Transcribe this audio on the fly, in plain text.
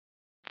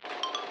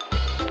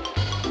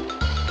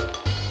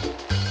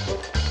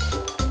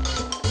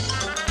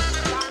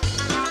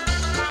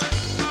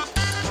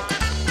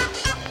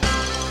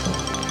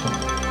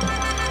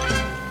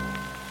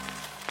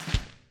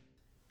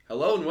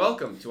Hello and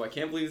welcome to I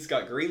Can't Believe This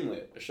Got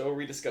Greenlit, a show where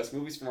we discuss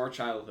movies from our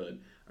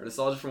childhood, our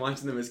nostalgia from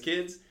watching them as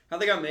kids, how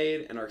they got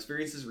made, and our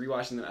experiences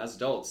rewatching them as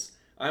adults.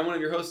 I'm one of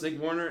your hosts, Nick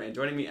Warner, and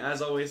joining me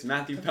as always,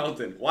 Matthew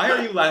Pelton. Why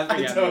are you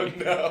laughing at me? I don't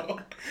know.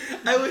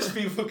 I wish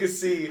people could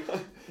see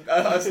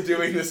us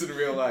doing this in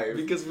real life.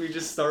 Because we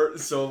just start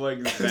so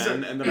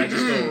zen, and then I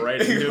just go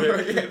right into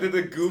it. Yeah,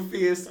 the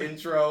goofiest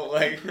intro,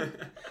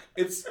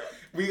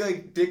 we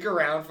dick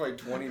around for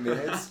 20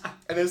 minutes,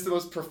 and it's the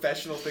most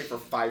professional thing for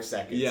 5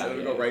 seconds. Yeah, and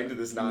we go right into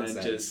this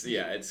nonsense.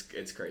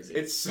 It's crazy.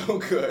 It's so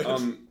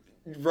good.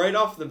 Right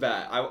off the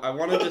bat, I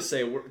want to just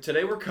say,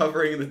 today we're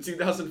covering the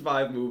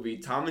 2005 movie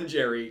Tom and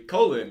Jerry,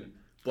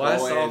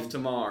 Blast Off to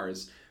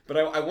Mars. But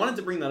I wanted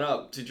to bring that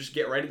up to just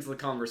get right into the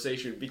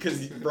conversation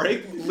because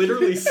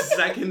literally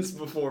seconds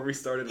before we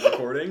started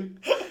recording,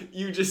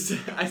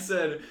 I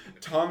said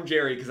Tom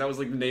Jerry because that was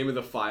the name of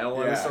the file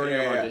I was starting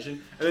our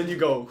audition. And then you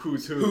go,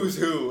 who's who? Who's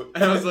who?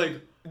 And I was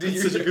like,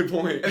 that's such a good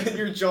point. And then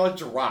your jaw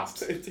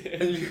dropped. And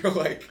you're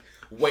like,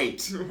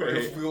 wait.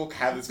 We will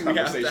have this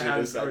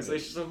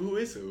conversation. So who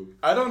is who?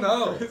 I don't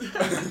know.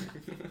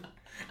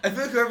 I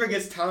feel like whoever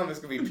gets Tom is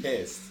going to be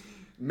pissed.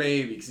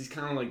 Maybe, because he's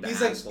kind of like the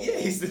asshole.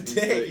 He's the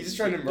dick. He's just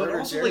trying to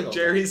murder Jerry. But also,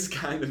 Jerry's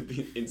kind of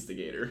the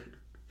instigator.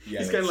 Yeah,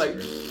 he's kind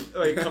of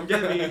like, come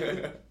get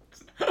me.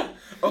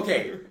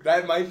 Okay,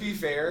 that might be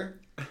fair,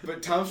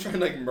 but Tom's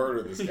trying to,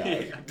 murder this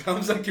guy. Yeah.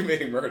 Tom's,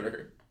 committing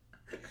murder.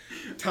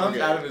 Tom's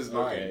out of his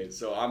mind. Okay,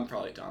 so I'm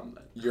probably Tom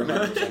then. You're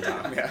 100%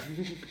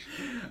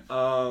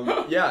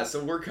 Tom, yeah.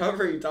 So we're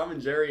covering Tom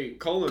and Jerry,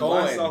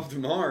 Blast Off to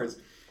Mars.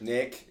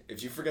 Nick,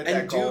 if you forget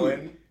that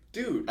colon,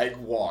 dude, I'd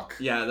walk.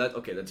 Yeah, that's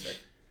fair.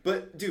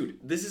 But, dude,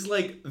 this is,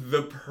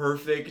 the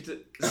perfect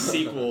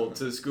sequel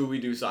to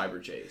Scooby-Doo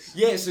Cyber Chase.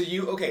 Yeah, so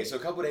a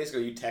couple days ago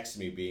you texted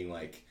me being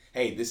like,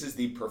 hey, this is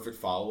the perfect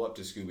follow-up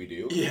to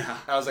Scooby-Doo. Yeah.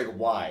 And I was like,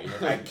 why?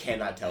 I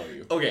cannot tell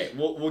you. Okay,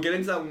 we'll get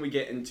into that when we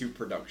get into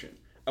production.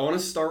 I want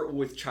to start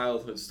with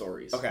childhood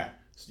stories. Okay.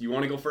 So you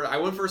want to go first? I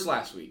went first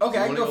last week.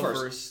 Okay, I can go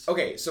first.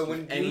 Okay, so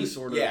when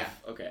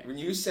Okay. When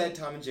you said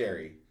Tom and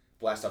Jerry,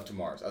 Blast Off to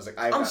Mars, I was like,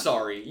 I'm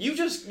sorry. You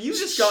just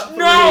got through.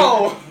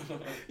 No!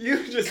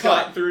 You just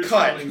got through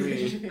telling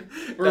me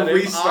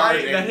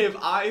that if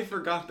I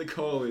forgot the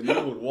colon, you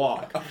would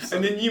walk.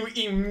 And then you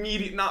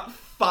immediately, not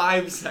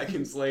 5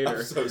 seconds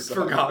later,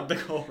 forgot the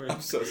colon.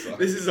 I'm so sorry.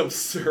 This is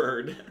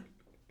absurd.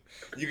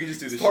 You can just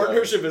do the show.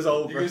 Partnership is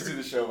over. You can just do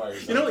the show by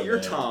yourself. You know what? You're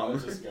Tom.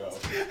 Let's just go.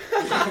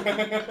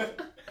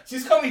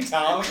 Just call me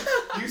Tom.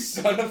 You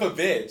son of a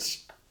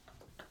bitch.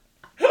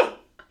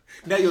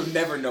 Now you'll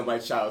never know my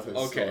childhood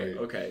story.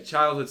 Okay.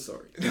 Childhood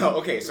story. No,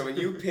 okay, so when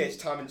you pitched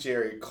Tom and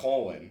Jerry,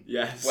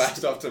 yes,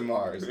 Blast Off to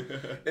Mars,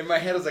 in my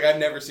head I was like, I've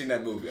never seen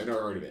that movie. I've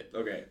never heard of it.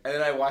 Okay. And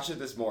then I watched it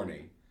this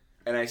morning,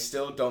 and I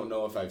still don't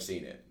know if I've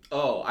seen it.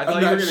 Oh, I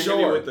thought you were going to hit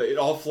me with it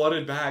all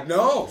flooded back.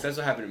 No. That's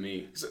what happened to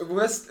me. So,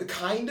 that's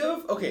kind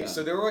of? Okay,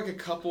 so there were a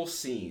couple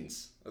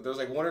scenes. There was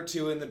 1 or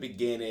 2 in the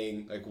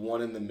beginning,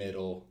 1 in the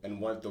middle, and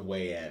 1 at the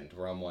way end,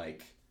 where I'm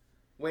like,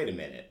 wait a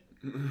minute.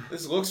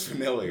 This looks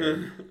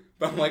familiar.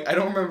 But I'm like, I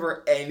don't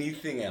remember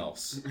anything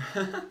else.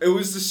 It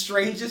was the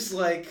strangest,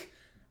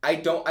 I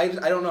don't know.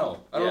 I don't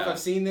know if I've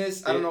seen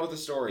this. I don't know what the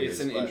story is.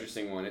 It's an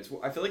interesting one.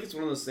 I feel like it's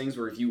one of those things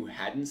where if you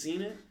hadn't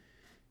seen it,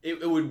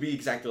 it would be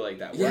exactly like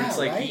that. Where it's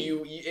right?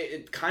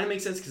 It kind of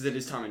makes sense because it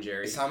is Tom and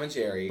Jerry. It's Tom and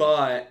Jerry.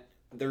 But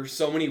there's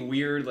so many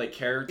weird,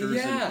 characters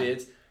and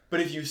bits. But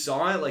if you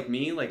saw it like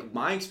me,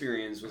 my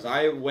experience was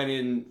I went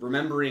in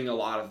remembering a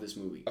lot of this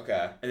movie.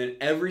 Okay. And then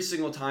every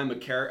single time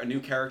a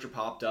new character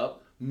popped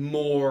up,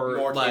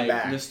 more came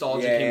back.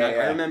 Nostalgia came back.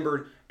 Yeah. I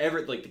remembered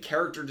the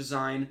character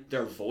design,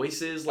 their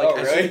voices.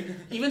 Really?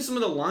 Even some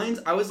of the lines,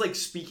 I was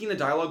speaking the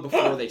dialogue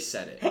before they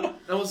said it. And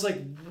I was like,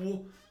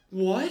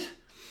 what?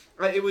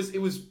 It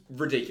was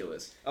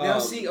ridiculous. Now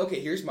see,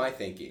 okay, here's my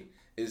thinking.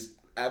 Is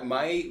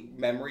my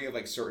memory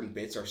of certain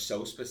bits are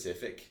so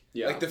specific.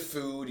 Yeah. The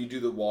food, you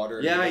do the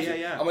water.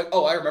 Yeah. I'm like,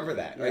 oh, I remember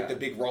that. Yeah. The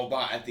big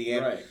robot at the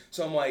end. Right.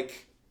 So I'm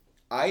like,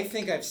 I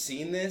think I've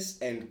seen this,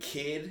 and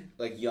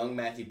young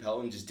Matthew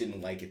Pelton just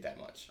didn't like it that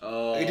much.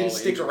 Oh, it didn't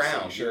stick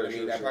around. Sure.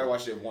 I probably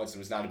watched it once, and it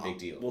was not a big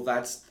deal. Well,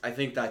 I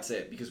think that's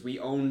it, because we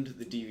owned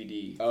the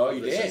DVD. Oh,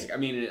 you did? I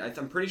mean,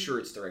 I'm pretty sure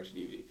it's direct to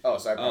DVD. Oh,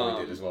 so I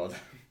probably did as well.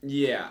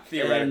 Yeah.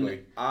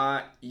 Theoretically.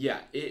 And,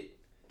 it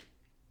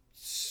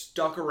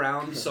stuck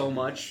around so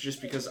much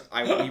just because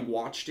we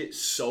watched it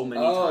so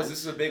many times. Oh, this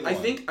is a big one.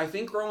 I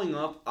think growing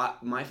up,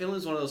 my family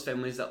was one of those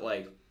families that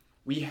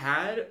we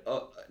had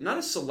not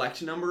a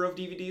select number of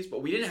DVDs,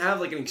 but we didn't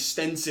have an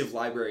extensive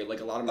library like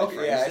a lot of my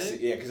friends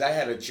did. Yeah, because I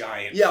had a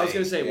giant. Yeah, I was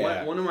gonna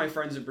say one of my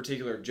friends in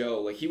particular,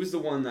 Joe. He was the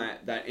one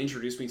that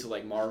introduced me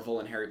to Marvel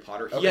and Harry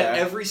Potter. He had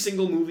every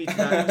single movie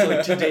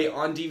to date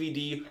on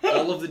DVD,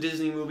 all of the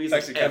Disney movies,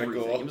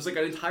 everything. Cool. It was an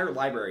entire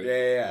library.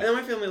 Yeah. And then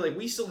my family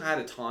we still had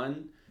a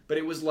ton. But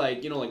it was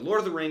like, like Lord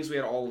of the Rings, we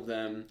had all of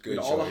them. Good We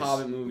had all the choice.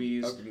 Hobbit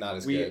movies. Not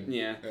as good.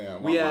 Yeah.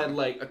 We had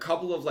like a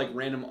couple of like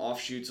random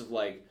offshoots of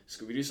like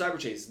Scooby-Doo Cyber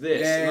Chase,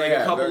 this, and like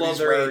a couple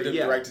other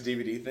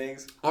direct-to-DVD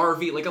things.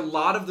 RV, like a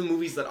lot of the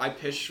movies that I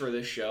pitched for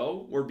this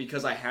show were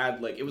because I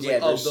had like, it was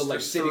like of the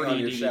like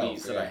 30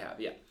 DVDs that I have.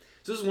 Yeah.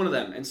 So this is one of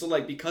them. And so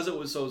like, because it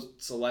was so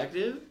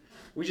selective,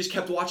 we just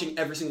kept watching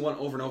every single one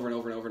over and over and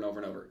over and over and over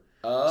and over.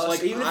 So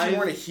like, even if you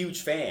weren't a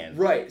huge fan.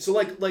 Right. So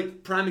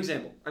like prime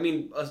example. I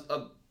mean,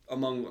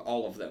 among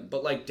all of them.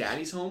 But like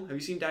Daddy's Home. Have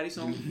you seen Daddy's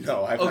Home?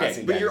 No, I've not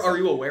seen Daddy's Home. Are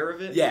you aware of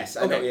it? Yes.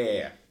 I know.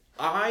 Yeah.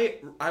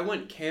 I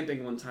went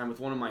camping one time with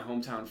one of my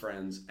hometown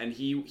friends, and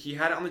he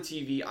had it on the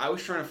TV. I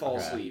was trying to fall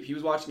asleep. He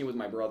was watching it with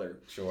my brother.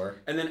 Sure.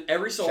 And then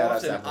every so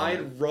often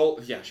I'd roll.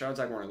 Yeah, shout out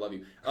Zach Warner, I love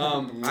you.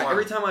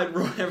 Every time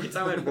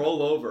I'd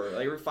roll over,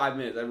 like every 5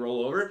 minutes, I'd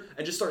roll over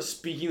and just start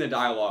speaking the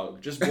dialogue,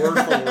 just word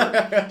for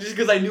word, just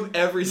because I knew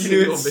every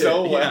single bit.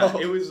 So well.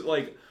 Yeah, it was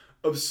like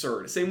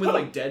absurd. Same with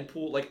like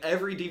Deadpool. Like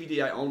every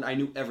DVD I owned, I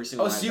knew every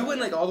single. So you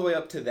went like all the way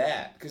up to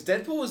that because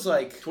Deadpool was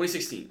like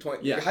 2016.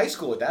 High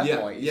school at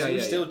that point. Yeah, you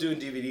were still doing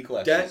DVD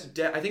collections.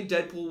 I think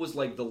Deadpool was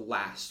like the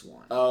last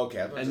one. Oh,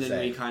 okay. And then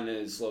we kind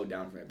of slowed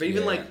down from it. But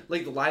even like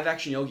the live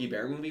action Yogi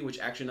Bear movie, which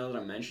actually now that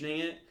I'm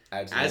mentioning it,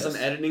 as I'm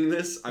editing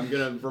this, I'm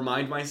gonna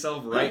remind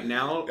myself right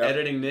now.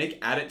 Editing Nick,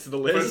 add it to the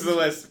list. Put it to the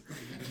list.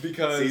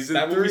 Because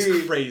that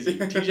movie's crazy.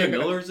 TJ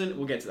Miller's in.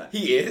 We'll get to that.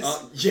 He is.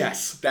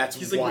 Yes,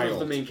 he's like wild. one of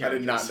the main characters. I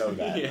did not know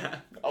that. Yeah.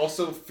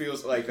 Also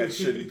feels like that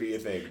shouldn't be a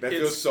thing. That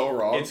feels so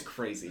wrong. It's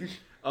crazy.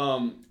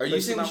 Are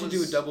you saying we should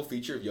do a double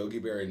feature of Yogi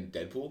Bear and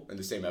Deadpool in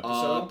the same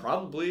episode?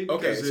 Probably.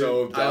 Okay,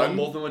 so done. I own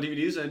both of them on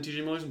DVDs, and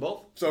TJ Miller's in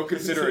both. So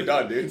consider it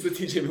done, dude. It's the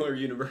TJ Miller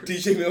universe.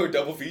 TJ Miller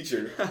double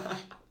feature.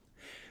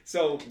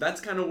 So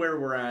that's kind of where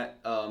we're at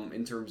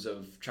in terms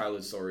of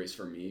childhood stories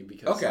for me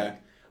because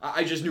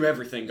I just knew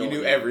everything. You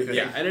knew everything.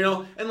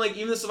 Yeah, and like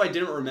even the stuff I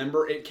didn't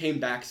remember, it came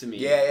back to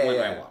me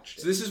when I watched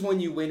it. So this is when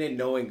you went in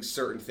knowing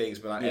certain things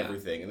but not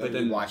everything, and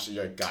then you watched it,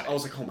 you're like, got it. I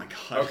was like, oh my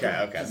god.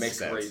 Okay, makes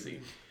sense.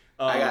 Crazy.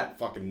 I got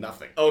fucking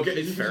nothing.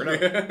 Okay, fair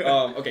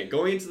enough. Okay,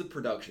 going into the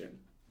production.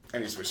 I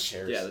need to switch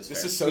chairs. Yeah, this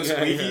is so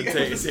squeaky.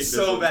 Take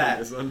so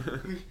bad.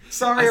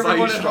 Sorry,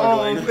 everyone at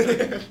home.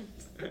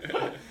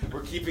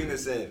 We're keeping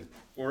this in.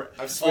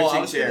 I'm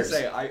switching chairs. I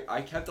was gonna say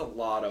I kept a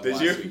lot of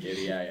last week.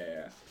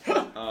 Yeah.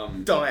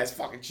 Dumbass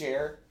fucking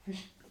chair.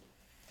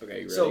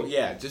 Okay, you ready? So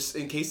yeah, just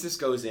in case this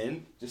goes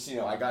in, just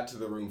I got to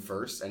the room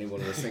first. Anyone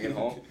listening at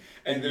home,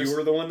 and you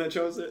were the one that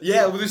chose it.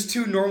 Yeah, well, there's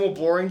two normal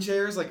boring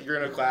chairs, like you're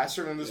in a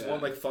classroom, and there's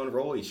one like fun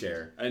rolly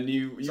chair. And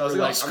you so were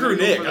like, screw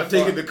Nick, I'm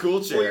taking the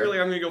cool chair. Well, you're like,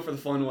 I'm gonna go for the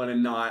fun one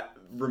and not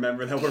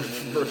remember that we're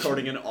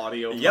recording an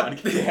audio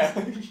podcast.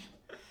 Yeah.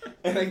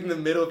 And like in the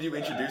middle of you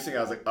introducing,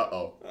 I was like,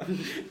 uh-oh.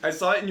 I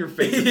saw it in your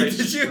face. Your face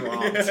just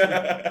dropped.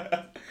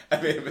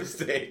 I made a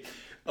mistake.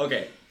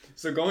 Okay,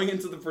 so going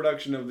into the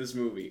production of this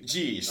movie.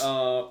 Jeez.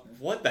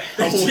 What the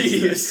hell was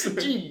this?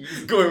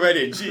 Jeez. Going right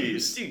in,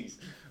 jeez.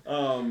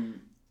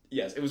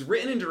 Yes, it was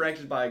written and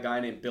directed by a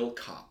guy named Bill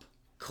Kopp.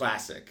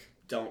 Classic.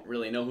 Don't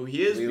really know who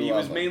he is, but he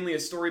was mainly a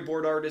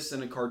storyboard artist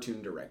and a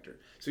cartoon director.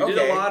 So he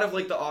did a lot of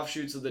like the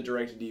offshoots of the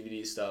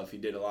direct-to-DVD stuff. He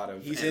did a lot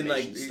of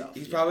animation stuff.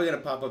 He's probably gonna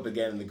pop up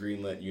again in the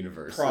Greenlit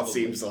universe. Probably. It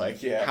seems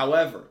like, yeah.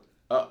 However,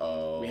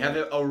 we have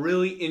a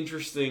really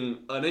interesting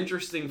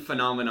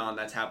phenomenon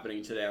that's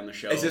happening today on the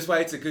show. Is this why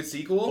it's a good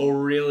sequel? A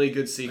really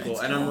good sequel,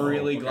 I'm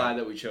really glad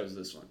that we chose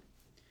this one.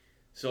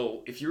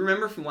 So, if you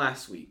remember from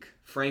last week,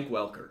 Frank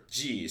Welker.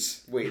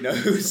 Jeez. Wait, no,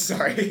 who's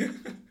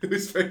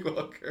Frank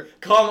Welker?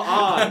 Come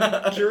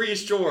on!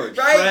 Curious George.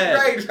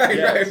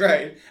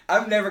 Right.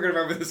 I'm never going to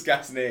remember this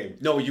guy's name.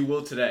 No, you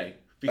will today.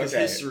 Because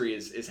history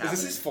is happening. Is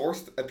this his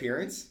fourth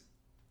appearance?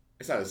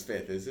 It's not his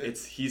fifth, is it?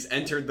 He's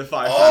entered the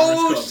Five Timers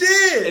Club. Oh,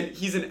 shit! And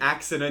he's an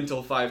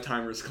accidental Five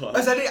Timers Club.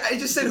 I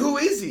just said, who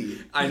is he?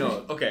 I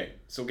know. Okay,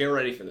 so get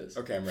ready for this.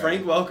 Okay, I'm ready.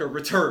 Frank Welker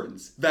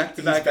returns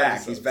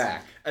back-to-back He's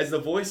back. As the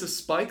voice of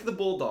Spike the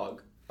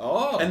Bulldog.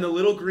 Oh. And the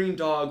little green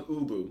dog,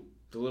 Ubu.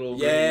 The little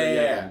green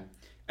yeah.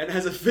 And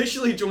has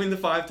officially joined the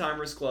Five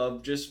Timers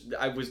Club.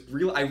 I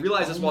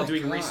realized this while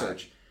doing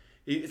research.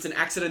 It's an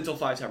accidental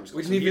Five Timers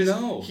Club. We didn't even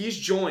know. He's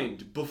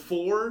joined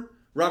before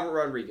Robert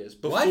Rodriguez,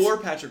 before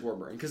Patrick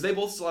Warburton, because they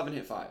both still haven't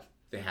hit 5.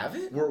 They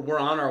haven't? We're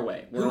on our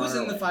way. Who was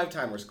in the Five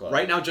Timers Club?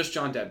 Right now, just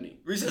John Debney.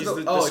 He's the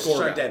score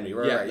guy. John Debney,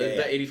 right?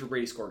 The 80 for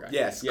Brady score guy.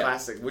 Yes,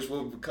 classic. Which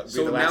will be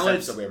the last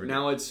episode we ever do.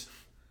 Now it's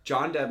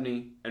John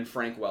Debney and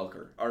Frank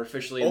Welker are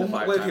officially in the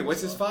Five Timers Club.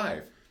 What's his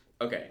 5?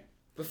 Okay.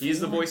 He's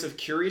the voice of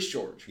Curious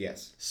George.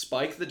 Yes.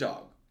 Spike the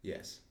dog.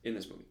 Yes. In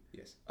this movie.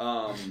 Yes.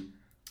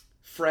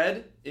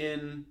 Fred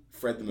in...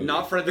 Fred the movie.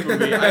 Not Fred the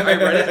movie. I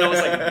read it and I was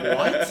like,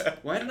 what?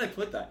 Why did I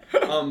put that?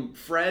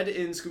 Fred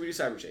in Scooby-Doo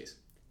Cyber Chase.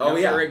 Now,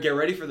 get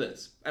ready for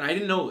this. And I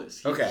didn't know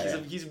this.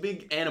 He's a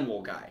big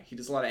animal guy. He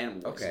does a lot of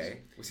animal voices. Okay.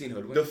 Was he in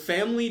Hoodwink? The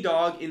family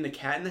dog in The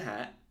Cat in the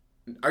Hat.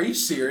 Are you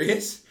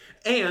serious?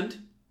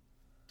 And,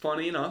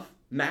 funny enough,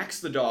 Max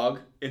the dog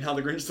in How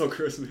the Grinch Stole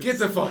Christmas. Get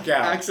the fuck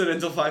out.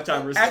 Accidental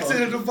 5-timers.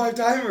 Accidental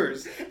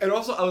 5-timers. And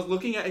also, I was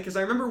looking at it because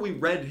I remember we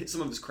read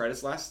some of his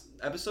credits last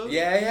episode.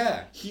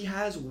 Yeah. He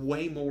has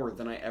way more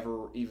than I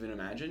ever even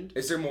imagined.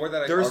 Is there more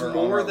that There's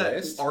more that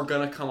list? are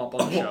gonna come up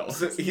on the show.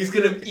 So he's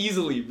gonna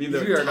easily be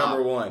the top,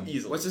 number one.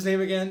 Easily. What's his name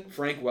again?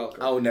 Frank Welker.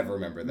 I'll never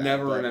remember that.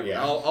 Never remember.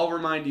 Yeah. I'll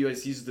remind you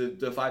as he's the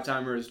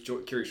 5-timers.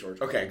 Curious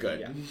George. Okay, good.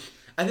 Yeah.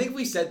 I think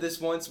we said this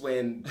once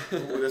when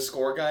the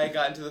score guy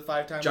got into the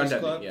 5-timers John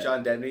club. Debney, yeah.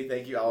 John Debney,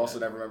 thank you. I also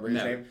never remember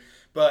his name.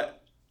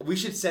 But we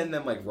should send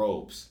them like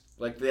robes.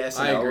 Like the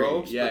SNL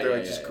robes, but they're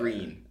like just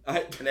green.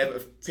 And they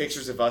have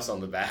pictures of us on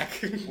the back.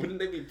 Wouldn't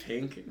they be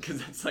pink? Because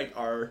that's like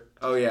our...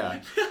 Oh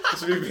yeah.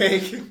 This would be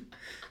pink.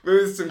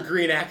 With some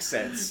green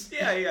accents.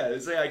 Yeah.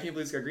 It's like, I can't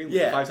believe it's got green.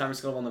 Yeah.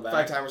 5-timers club on the back.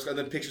 5-timers club,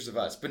 and then pictures of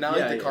us. But not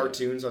like the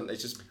cartoons on.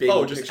 It's just big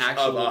just pictures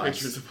actual of us.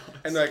 pictures of us.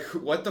 And they're like,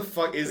 what the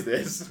fuck is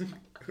this?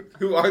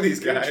 Who are these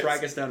guys? They're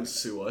track us down and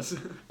sue us.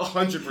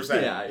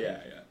 100%.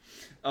 Yeah.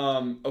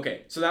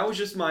 Okay, so that was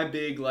just my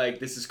big, like,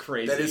 this is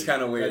crazy. That is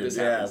kind of weird.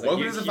 Yeah. Like,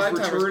 Welcome to the 5-timers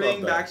club,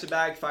 returning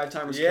back-to-back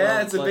 5-timers club.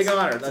 Yeah, it's a big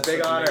honor. It's a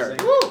big honor.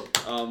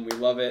 Woo! We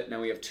love it.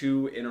 Now we have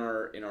 2 in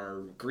our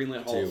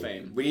Greenlit Hall of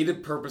Fame. We need to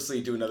purposely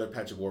do another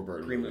Patrick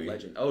Warburton Greenlit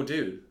legend. Oh,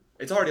 dude.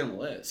 It's already on the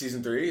list.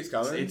 Season 3 is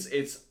coming?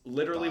 It's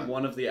literally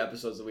one of the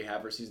episodes that we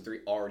have for season 3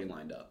 already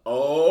lined up.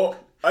 Oh,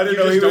 I didn't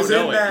know he was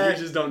in that. You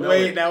just don't know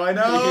Wait, now I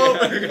know.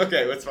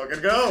 Okay, let's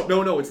fucking go.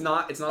 No, it's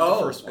not. It's not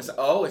the first one.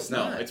 It's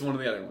not. No, it's one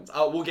of the other ones.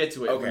 We'll get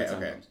to it.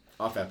 Okay.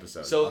 Off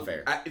episode. So, off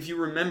air. If you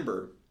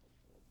remember,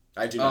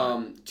 I do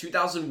not.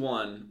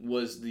 2001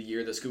 was the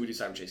year that Scooby-Doo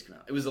Cyber Chase came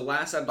out. It was the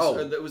last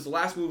episode. It was the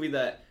last movie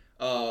that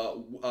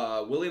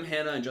William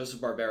Hanna and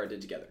Joseph Barbera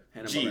did together.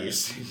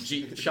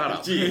 Shut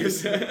up.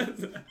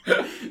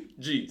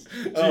 Jeez.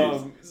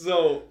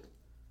 So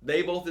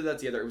they both did that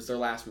together. It was their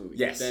last movie.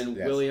 Yes. Then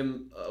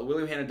William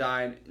Hanna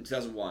died in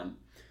 2001.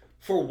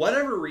 For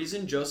whatever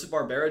reason, Joseph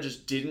Barbera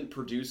just didn't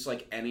produce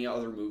like any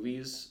other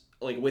movies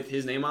like with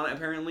his name on it.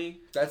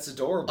 Apparently, that's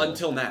adorable.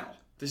 Until now.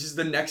 This is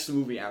the next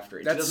movie after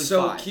it. That's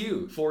so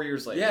cute. 4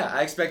 years later. Yeah,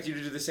 I expect you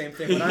to do the same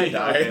thing when I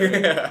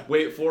die.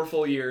 Wait 4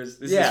 full years.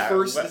 This is his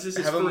first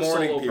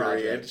solo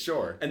project.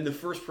 Sure. And the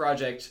first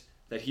project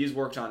that he's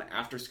worked on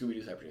after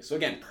Scooby-Doo Cyber Chase. So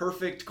again,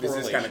 perfect correlation.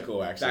 This is kind of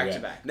cool, actually. Back to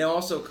back. Now,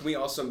 also, can we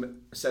also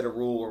set a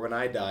rule where when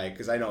I die,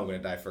 because I know I'm going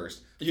to die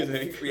first. You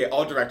think? Yeah,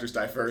 all directors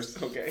die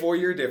first. Okay. 4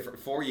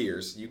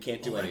 years, you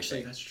can't do anything.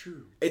 Actually, that's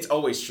true. It's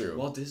always true.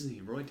 Roy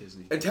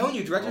Disney. I'm telling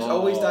you, directors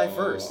always die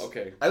first.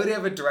 Okay. I would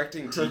have a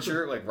directing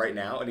teacher like right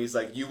now, and he's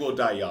like, "You will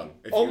die young."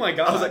 My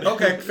god! I was like,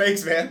 "Okay,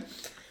 thanks, man."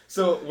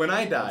 So when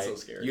I die, so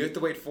scary. you have to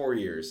wait 4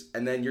 years,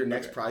 and then your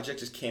next project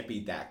just can't be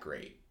that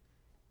great.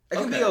 It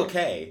can be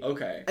okay.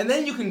 Okay. And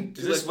then you can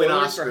just win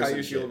Oscars for how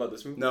you feel about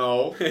this movie.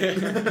 No.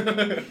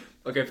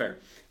 Okay, fair.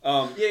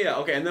 Yeah.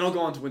 Okay, and then I'll go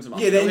on to win some Oscars.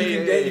 Yeah, then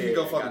you can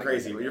go fucking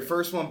crazy. But your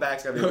first one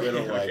back's gotta be a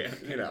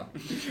little you know.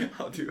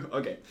 I'll do.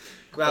 Okay.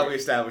 Glad we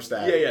established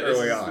that. Yeah.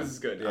 Early on. This is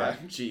good. Yeah.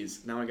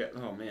 Jeez. Now I get.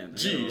 Oh man.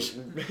 Jeez.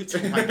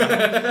 Oh my god.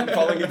 I'm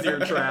falling into your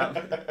trap.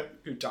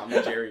 Tom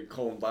and Jerry,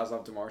 blast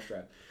off to Mars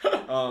trap.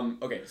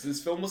 Okay. So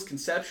this film was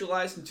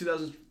conceptualized in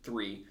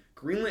 2003,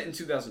 greenlit in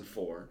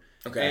 2004.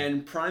 Okay.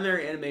 And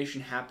primary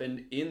animation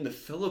happened in the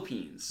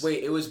Philippines.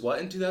 Wait, it was what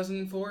in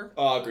 2004?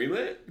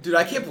 Greenlit? Dude,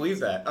 I can't believe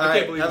that. I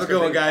can't believe have a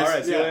good one, guys. All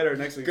right, see you later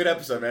next week. Good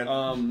episode,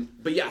 man.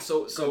 But yeah,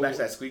 so go back to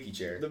that squeaky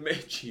chair.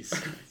 Jesus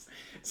Christ.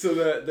 So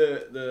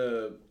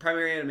the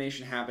primary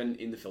animation happened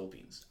in the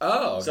Philippines.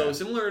 Oh, okay. So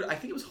similar, I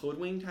think it was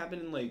Hoodwinked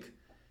happened in like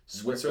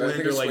Switzerland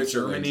or like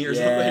Switzerland. Germany or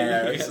something.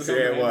 Yeah,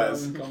 it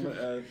was.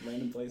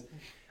 Random place.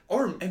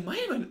 Or it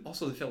might have been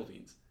also the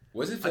Philippines.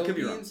 Was it Philippines? I could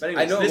be wrong. But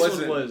anyways, I know this it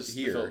wasn't one was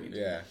here. The Philippines.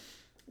 Yeah.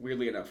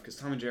 Weirdly enough, because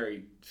Tom and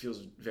Jerry feels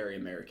very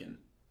American.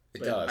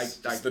 It does.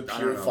 It's the I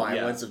pure don't know.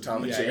 violence of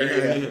Tom and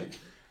Jerry.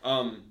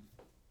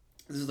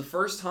 This is the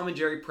first Tom and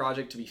Jerry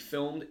project to be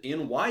filmed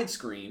in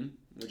widescreen,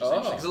 which is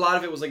interesting because a lot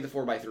of it was like the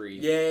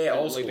 4:3. Yeah,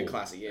 old school. Like the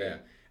classic. Yeah.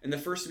 And the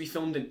first to be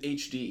filmed in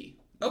HD.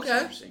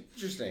 Okay.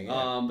 Interesting.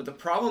 Yeah. But the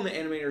problem the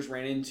animators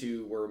ran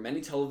into were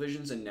many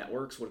televisions and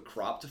networks would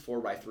crop to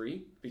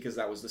 4:3 because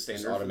that was the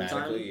standard for the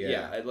time.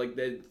 Yeah. Like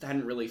they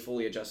hadn't really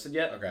fully adjusted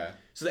yet. Okay.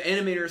 So the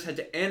animators had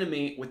to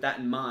animate with that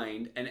in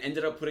mind and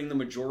ended up putting the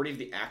majority of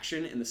the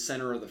action in the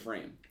center of the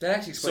frame. That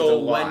actually explains a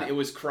lot. So when it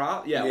was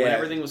cropped, when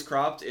everything was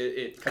cropped,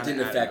 it kind of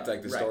didn't affect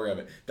like the story of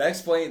it. That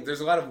explains.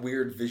 There's a lot of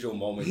weird visual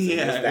moments. In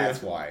this.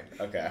 That's why.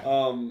 Okay.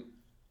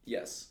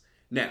 Yes.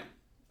 Now,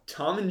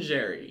 Tom and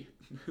Jerry.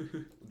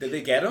 Did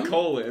they get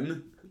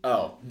him?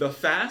 The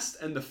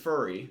Fast and the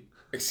Furry.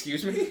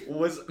 Excuse me?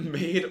 Was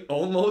made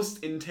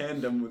almost in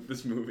tandem with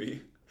this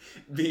movie,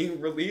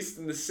 being released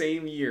in the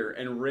same year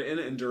and written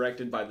and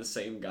directed by the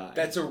same guy.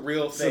 That's a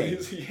real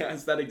thing. So,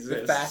 yes, that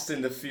exists. The Fast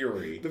and the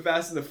Fury. The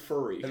Fast and the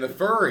Furry. And the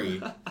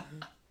Furry.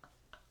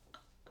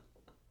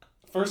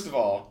 First of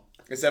all,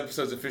 this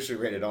episode's officially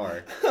rated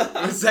R.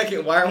 And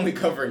second, why aren't we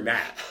covering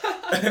that?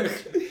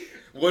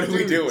 What are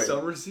we doing?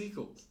 Summer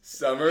sequels.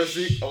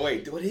 Oh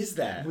wait, what is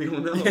that? We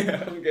don't know.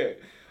 Yeah. Okay.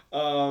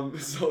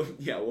 So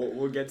yeah,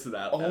 we'll get to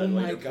that. Oh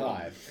my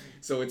god.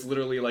 So it's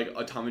literally like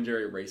a Tom and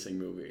Jerry racing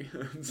movie.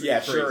 Yeah,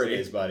 crazy. Sure it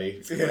is,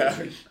 buddy.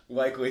 Yeah,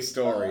 likely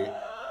story.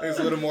 There's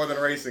a little more than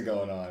racing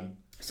going on.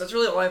 So that's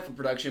really all I have for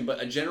production,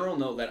 but a general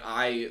note that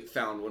I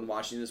found when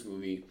watching this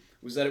movie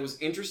was that it was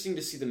interesting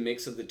to see the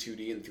mix of the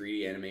 2D and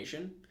 3D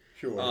animation.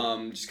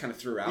 Sure. Just kind of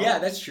throughout. Yeah,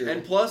 that's true.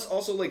 And plus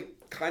also like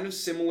kind of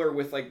similar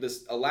with like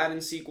this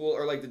Aladdin sequel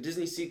or like the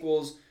Disney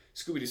sequels,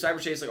 Scooby-Doo Cyber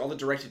Chase, like all the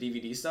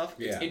direct-to-DVD stuff.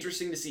 Yeah. It's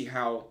interesting to see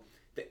how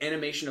the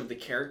animation of the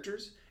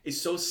characters is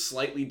so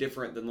slightly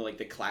different than like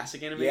the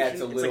classic animation. Yeah,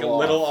 it's like a off.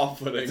 Little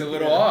off-putting. It's a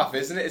little off,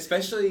 isn't it?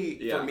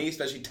 Especially for me,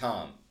 especially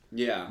Tom.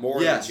 Yeah. More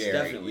than Jerry.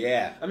 Definitely.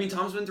 Yeah. I mean,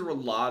 Tom's been through a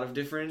lot of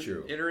different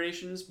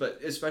iterations, but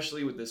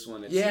especially with this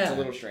one, it's a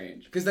little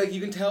strange. Because like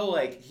you can tell,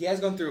 like he has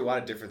gone through a lot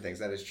of different things.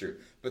 That is true,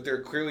 but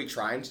they're clearly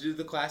trying to do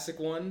the classic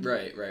one.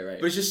 Right.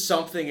 But it's just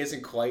something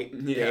isn't quite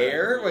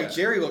there. Yeah. Like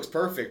Jerry looks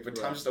perfect, but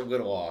Tom's just a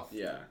little off.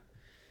 Yeah.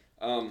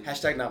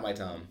 Hashtag not my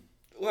Tom.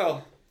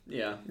 Well,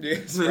 yeah.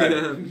 Yes, right.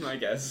 I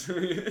guess.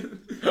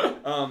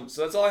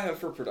 So that's all I have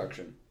for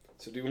production.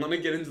 So do you want to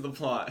get into the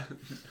plot?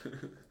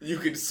 You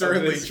could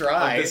certainly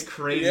try. Of this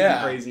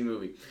crazy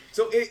movie.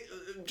 So it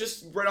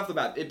just right off the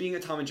bat, it being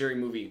a Tom and Jerry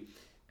movie,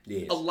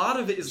 a lot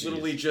of it is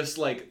literally just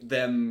like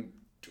them,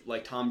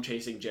 like Tom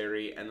chasing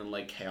Jerry, and then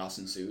like chaos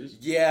ensues.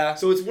 Yeah.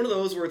 So it's one of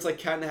those where it's like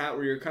Cat in the Hat,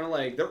 where you're kind of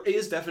like there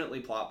is definitely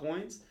plot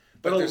points,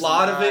 but a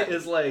lot of it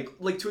is like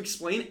to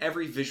explain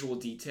every visual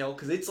detail,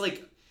 because it's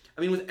like,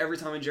 I mean, with every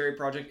Tom and Jerry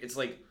project, it's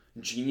like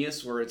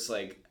genius, where it's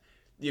like,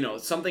 you know,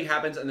 something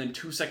happens and then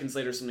 2 seconds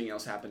later something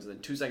else happens and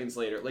then 2 seconds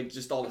later, like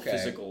just all the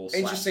physical.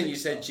 Interesting you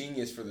said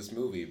genius for this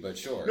movie, but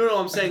sure. No,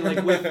 I'm saying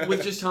like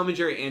with just Tom and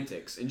Jerry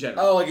antics in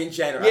general. Oh, like in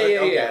general.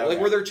 Yeah. Like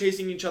where they're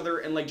chasing each other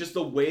and like just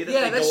the way that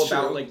they go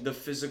about like the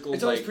physical.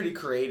 It's always pretty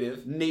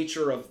creative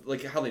nature of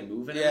like how they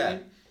move and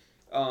everything.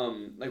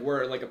 Like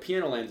where like a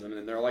piano lands them and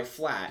then they're like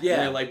flat. Yeah.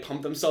 And they like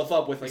pump themselves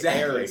up with like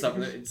air and stuff.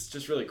 And it's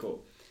just really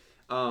cool.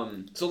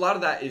 So a lot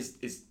of that is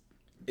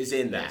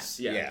in this.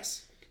 Yeah.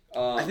 Yes.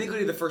 I think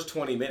really the first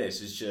 20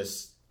 minutes is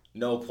just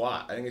no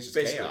plot. I think it's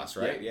just chaos,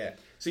 right? Yeah.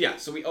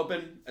 So we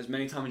open as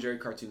many Tom and Jerry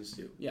cartoons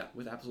do. Yeah,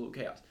 with absolute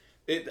chaos.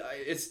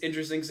 It's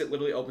interesting because it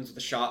literally opens with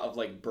a shot of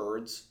like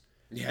birds.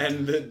 Yeah.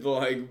 And the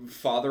like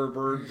father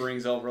bird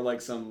brings over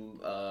like some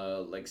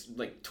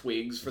like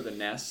twigs for the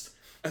nest.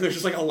 And there's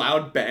just like a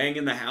loud bang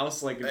in the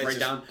house, like right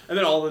down, and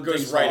then all the goes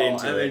things right fall,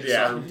 into and it. they just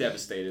are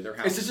devastated. Their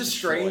house. It's just a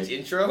strange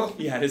intro.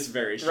 Yeah, it is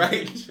very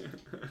strange.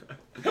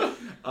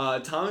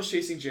 Right. Tom is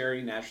chasing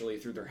Jerry naturally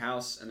through their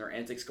house, and their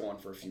antics go on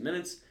for a few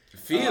minutes.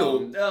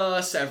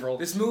 Several.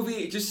 This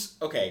movie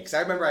because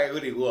I remember I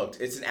literally looked.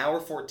 It's an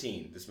hour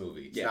 14. This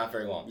movie. It's not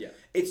very long. Yeah.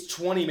 It's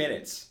 20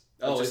 minutes.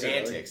 Of just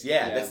antics. Really?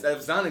 Yeah.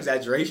 That's not an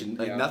exaggeration.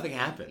 Like nothing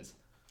happens.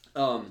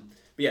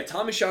 But yeah,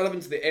 Tom is shot up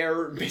into the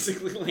air,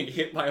 basically like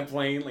hit by a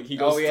plane. Like he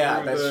goes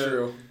through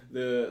true.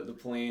 The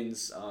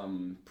plane's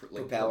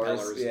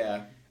propellers.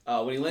 Yeah.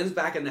 When he lands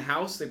back in the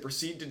house, they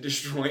proceed to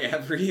destroy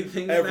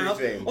everything. In the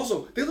house.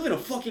 Also, they live in a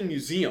fucking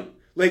museum.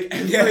 Like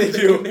they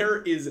do. In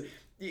there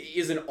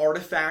is an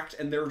artifact,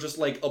 and they're just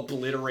like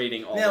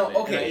obliterating all of it.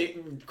 Okay,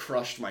 it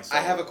crushed my soul.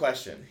 I have a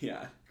question.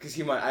 Yeah. Because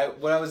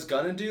what I was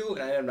gonna do,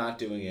 and I am not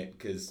doing it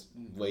because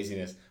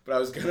laziness, but I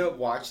was gonna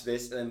watch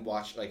this and then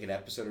watch like an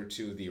episode or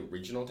two of the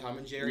original Tom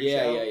and Jerry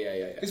show.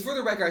 Yeah. Because for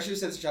the record, I should have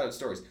said some shout-out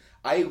stories.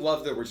 I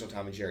love the original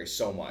Tom and Jerry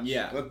so much.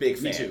 Yeah. I'm a big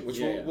fan, Me too. Which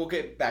we'll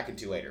get back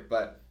into later.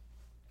 But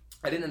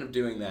I didn't end up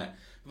doing that.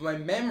 But my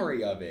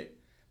memory of it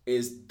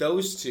is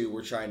those two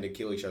were trying to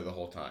kill each other the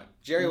whole time.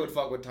 Jerry would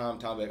fuck with Tom.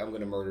 Tom would be like, I'm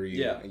going to murder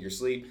you in your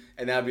sleep.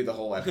 And that would be the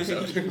whole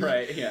episode.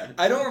 Right, yeah.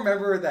 I don't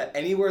remember that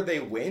anywhere they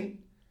went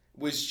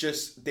was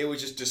just, they would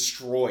just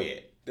destroy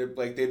it.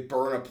 They'd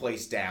burn a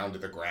place down to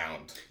the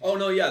ground. Oh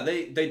no, yeah,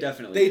 they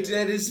definitely.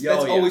 That's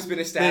always been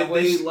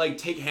established. They like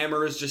take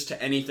hammers just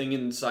to anything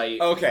in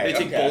sight. Okay, they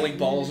take bowling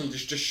balls and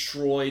just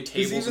destroy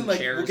tables and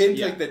chairs. We'll get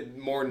into like the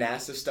more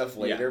NASA stuff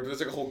later, but there's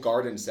like a whole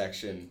garden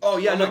section. Oh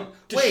yeah,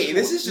 wait,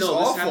 this is just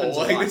awful.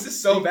 Like this is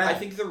so bad. I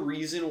think the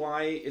reason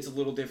why it's a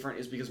little different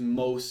is because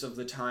most of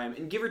the time,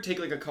 and give or take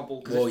like a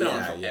couple, because it's been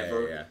on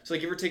forever. Yeah. So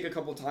like give or take a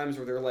couple times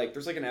where they're like,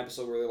 there's like an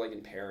episode where they're like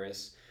in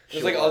Paris.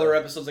 There's like other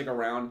episodes like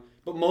around,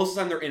 but most of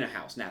the time they're in a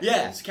house now.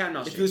 Yeah, it's cat and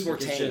mouse. It feels more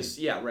tame.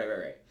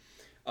 Right.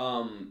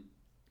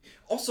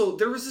 Also,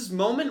 there was this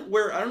moment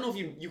where I don't know if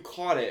you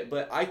caught it,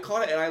 but I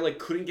caught it and I like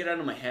couldn't get it out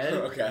of my head.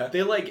 Okay.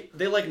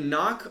 They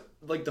knock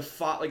like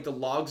the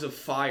logs of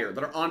fire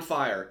that are on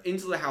fire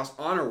into the house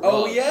on a rug.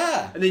 Oh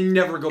yeah. And they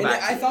never go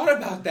back. I thought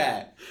about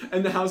that.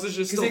 And the house is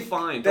just still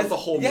fine. That's the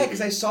whole movie. Yeah,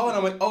 because I saw it and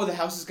I'm like, oh, the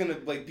house is gonna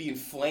like be in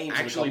flames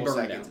actually in a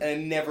couple seconds.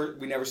 Down. And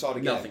we never saw it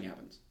again. Nothing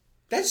happens.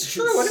 That's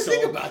true. I didn't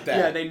think about that.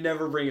 Yeah, they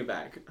never bring it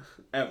back.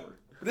 Ever.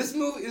 This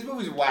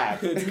movie's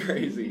whack. It's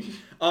crazy.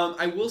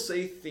 I will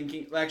say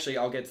actually,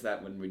 I'll get to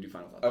that when we do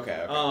final thoughts.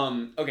 Okay.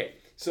 Okay.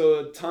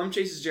 So Tom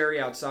chases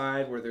Jerry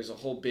outside where there's a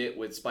whole bit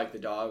with Spike the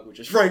dog, which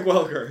is Frank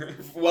Welker.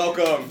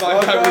 Welcome.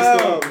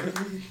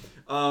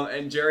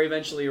 And Jerry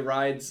eventually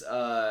rides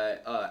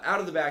out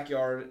of the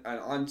backyard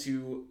and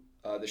onto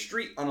the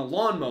street on a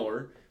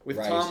lawnmower with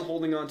Tom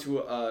holding onto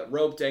a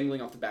rope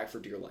dangling off the back for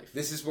dear life.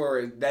 This is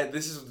where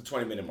this is the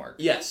 20-minute mark.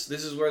 Yes,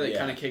 this is where it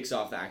kind of kicks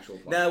off the actual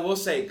plot. Now, I will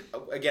say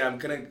again, I'm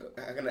gonna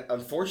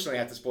unfortunately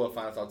have to spoil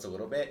Final Thoughts a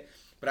little bit,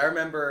 but I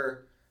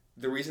remember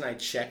the reason I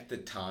checked the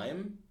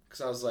time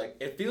because I was like,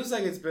 it feels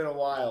like it's been a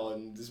while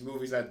and this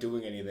movie's not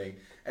doing anything,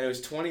 and it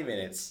was 20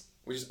 minutes,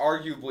 which is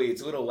arguably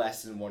it's a little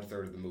less than 1/3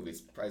 of the movie.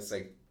 It's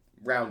like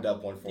round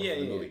up 1/4 of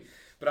the movie,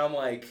 but I'm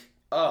like,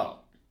 oh.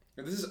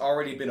 This has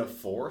already been a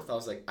 4th. I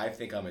was like, I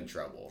think I'm in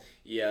trouble.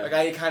 Yeah. Like,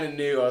 I kind of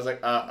knew. I was like,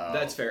 uh-oh.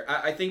 That's fair.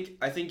 I think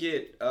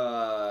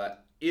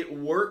it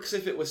works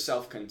if it was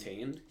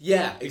self-contained.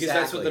 Yeah, because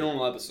that's what the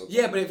normal episode was.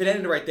 Yeah, but if it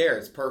ended right there,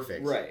 it's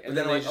perfect. Right. And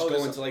then they just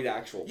go into, like, the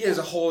actual... Yeah, there's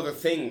a whole other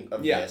thing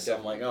of this. Yeah.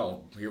 I'm like,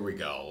 oh, here we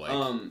go. Like,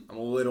 I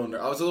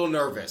was a little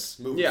nervous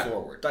moving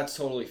forward. That's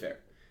totally fair.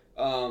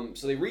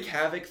 So they wreak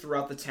havoc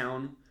throughout the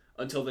town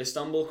until they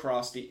stumble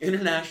across the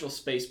International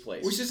Space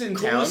Place. Which is in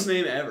Coolest town.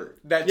 name ever.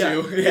 That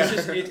too. Yeah.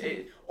 It's just,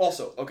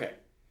 also, okay.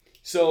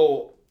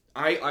 So,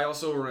 I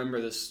also remember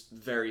this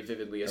very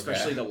vividly,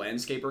 especially the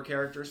landscaper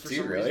characters for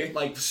some reason.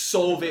 Like,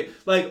 so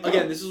Like,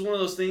 again, this is one of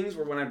those things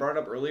where when I brought it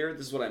up earlier,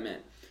 this is what I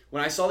meant.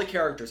 When I saw the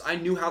characters, I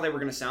knew how they were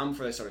going to sound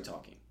before they started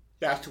talking.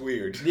 That's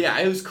weird. Yeah,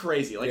 it was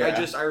crazy. Like,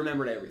 I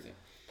remembered everything.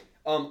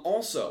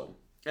 Also,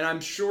 and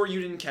I'm sure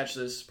you didn't catch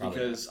this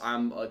because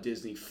I'm a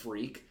Disney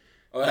freak.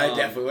 Oh, I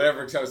definitely,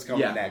 whatever was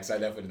coming next, I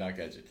definitely did not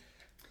catch it.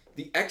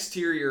 The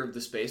exterior of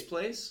the space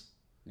place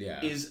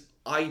is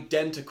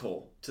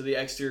identical to the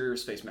exterior of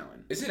Space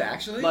Mountain. Is it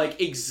actually?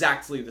 Like,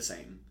 exactly the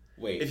same.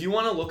 Wait. If you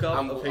want to look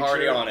up a picture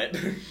already on it.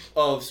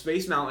 of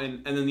Space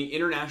Mountain and then the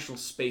International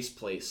Space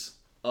Place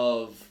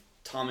of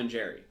Tom and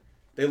Jerry,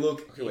 they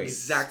look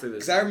exactly the same.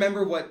 Because I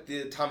remember what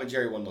the Tom and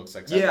Jerry one looks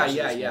like. Yeah.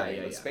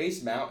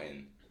 Space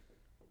Mountain.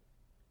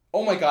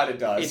 Oh my god, it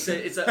does.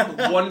 It's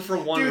a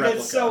one-for-one Dude, replica.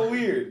 That's so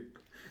weird.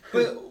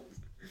 But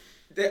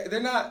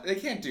they're not. They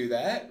can't do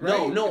that,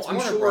 right? No. I'm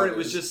sure it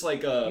was just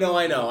like a. No,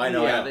 I know.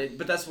 Yeah,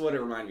 but that's what it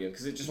reminded me of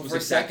because it just was for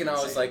a second. I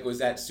was like, was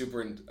that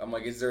super? I'm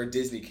like, is there a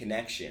Disney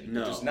connection?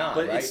 No, there's not.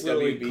 But right? it's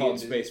literally called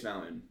Space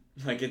Mountain.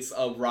 Like it's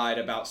a ride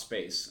about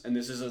space, and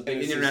this is the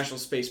International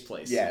Space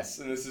Place. Yes,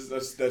 and this is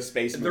the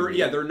space movie.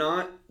 They're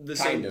not the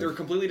same. They're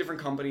completely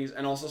different companies,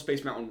 and also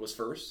Space Mountain was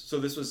first, so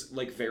this was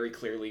like very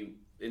clearly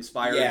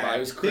inspired by. It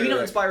was clear, maybe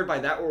not inspired by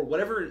that or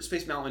whatever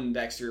Space Mountain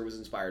the exterior was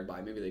inspired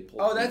by. Maybe they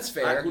pulled. Oh, that's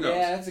fair. Who knows?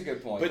 Yeah, that's a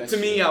good point. But to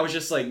me, I was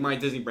just like my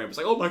Disney brain was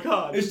like, oh my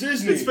god, it's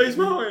Disney. It's Space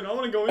Mountain. I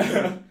want to go in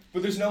there.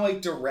 But there's no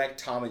like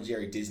direct Tom and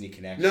Jerry Disney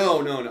connection.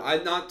 No.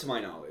 Not to my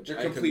knowledge.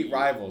 They're complete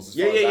rivals. As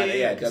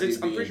yeah.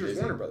 Because I'm pretty sure it's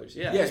Warner Brothers.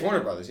 Yeah. Yeah, it's Warner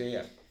Brothers.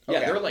 Yeah. Okay. Yeah,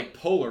 they're like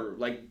polar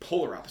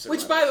opposites.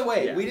 Which, by the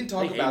way, we didn't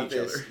talk about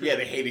this. Yeah,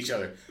 they hate each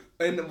other.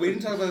 And we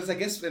didn't talk about this, I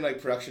guess, in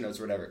like production notes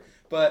or whatever.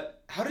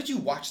 But how did you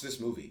watch this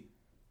movie?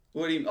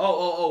 What do you?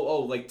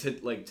 Oh, like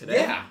today?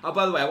 Yeah. Oh,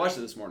 by the way, I watched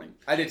it this morning.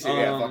 I did too.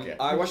 Yeah, fuck yeah.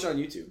 I watched it on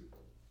YouTube.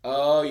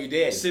 Oh, you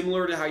did.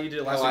 Similar to how you did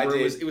it last time.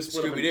 It was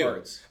split up in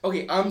parts.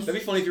 Okay, that'd be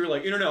funny if you were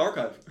like Internet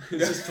Archive.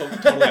 It's just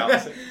totally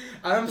opposite.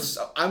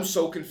 I'm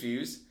so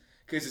confused.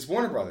 Because it's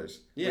Warner Brothers,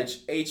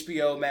 which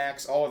HBO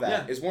Max, all of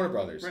that is Warner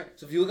Brothers. Right.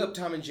 So if you look up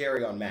Tom and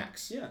Jerry on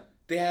Max,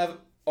 they have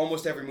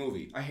almost every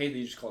movie. I hate that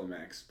you just call it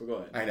Max, but go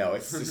ahead. I know,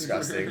 it's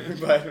disgusting.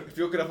 But if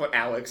you look it up on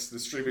Alex, the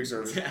streaming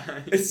service,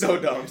 it's so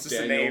dumb. It's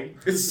just a name.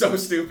 It's so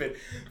stupid.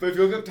 But if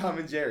you look up Tom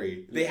and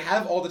Jerry, they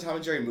have all the Tom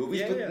and Jerry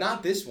movies, but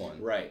not this one.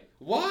 Right.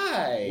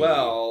 Why?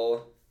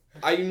 Well,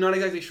 I'm not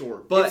exactly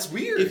sure, but it's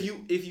weird.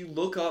 If you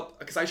look up,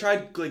 because I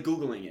tried like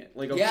Googling it,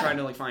 like I'm trying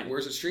to like find it.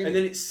 Where's it streaming? And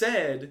then it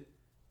said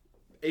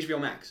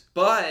HBO Max,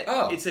 but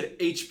it said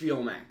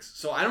HBO Max.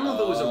 So I don't know if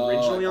it was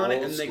originally on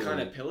it and they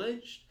kind of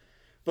pillaged,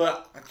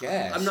 but I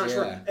guess I'm not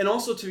sure. And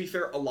also, to be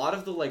fair, a lot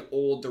of the like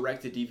old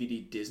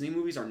direct-to-DVD Disney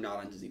movies are not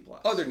on Disney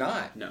Plus. Oh, they're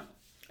not. No,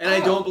 and I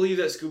don't believe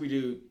that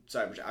Scooby-Doo.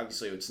 Sorry, which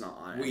obviously it's not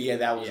on. Well,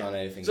 that was on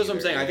anything. So that's what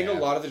I'm saying. I think a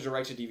lot of the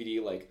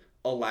direct-to-DVD, like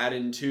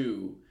Aladdin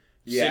 2,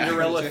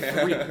 Cinderella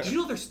 3. Did you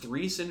know there's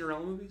 3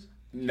 Cinderella movies?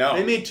 No.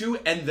 They made 2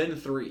 and then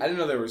 3. I didn't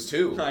know there was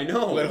 2. I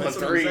know. That's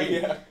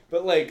 3. Yeah.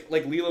 But like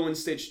Lilo and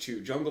Stitch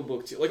 2, Jungle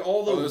Book 2, like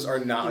all those are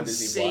not on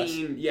Disney Plus.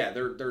 Yeah,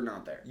 they're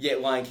not there.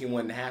 Yet Lion King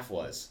 1.5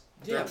 was.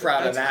 Yeah, they're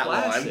proud of that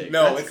classic. one.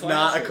 No, that's it's classic.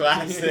 not a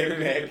classic,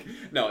 Nick.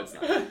 No, it's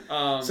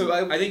not. So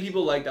I think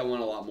people like that one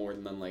a lot more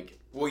than like.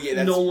 Well,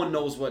 yeah, no one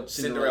knows what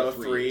Cinderella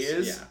 3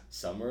 is. Yeah.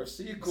 Summer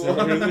sequel.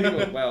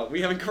 Well,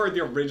 we haven't covered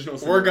the original.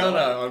 We're gonna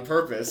on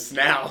purpose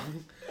now.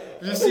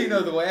 Just so you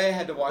know, the way I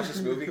had to watch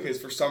this movie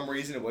because for some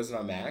reason it wasn't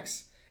on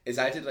Max. Is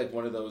I did like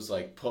one of those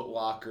like Put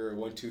Locker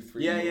 1, 2,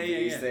 3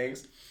 movies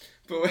things.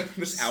 But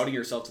just outing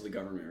yourself to the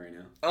government right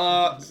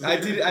now.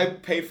 I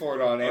paid for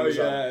it on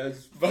Amazon.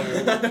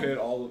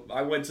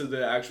 I went to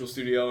the actual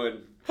studio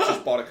and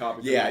just bought a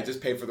copy. Yeah, I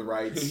just paid for the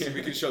rights.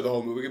 We can show the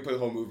whole movie. We can put the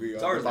whole movie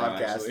on the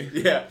podcast. Now,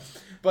 yeah,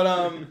 but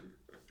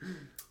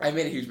I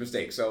made a huge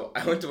mistake. So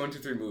I went to 1, 2,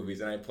 3 movies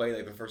and I played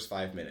like the first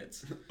 5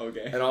 minutes.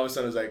 Okay. And all of a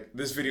sudden I was like,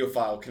 this video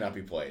file cannot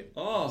be played.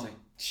 Oh. I was like,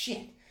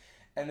 shit.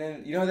 And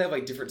then you know how they have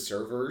like different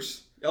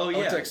servers. Oh, yeah. I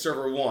went to like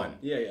server 1.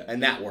 Yeah.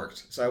 And that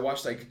worked. So I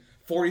watched like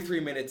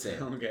 43 minutes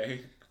in.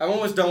 Okay. I'm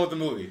almost done with the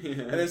movie. Yeah.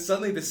 And then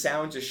suddenly the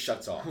sound just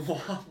shuts off.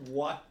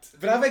 What?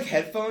 But I have like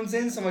headphones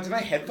in, so I'm like, did my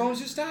headphones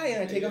just die?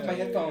 And I take off my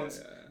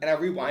headphones and I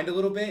rewind a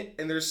little bit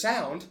and there's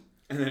sound.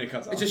 And then it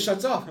cuts off. It just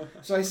shuts off.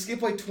 So I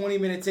skip like 20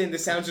 minutes in, the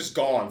sound's just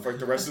gone for like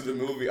the rest of the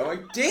movie. I'm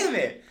like, damn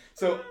it!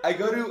 So I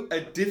go to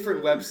a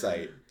different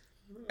website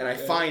and I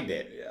find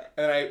it. Yeah.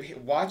 And I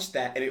watch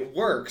that and it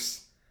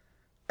works.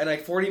 And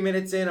like 40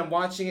 minutes in, I'm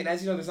watching it. And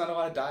as you know, there's not a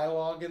lot of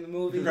dialogue in the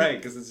movie. Right,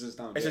 because it's just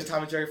Tom. It's just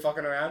Tom and Jerry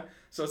fucking around.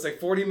 So it's like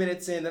 40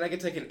 minutes in, then I get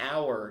to like an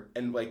hour,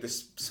 and like the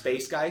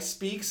space guy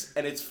speaks,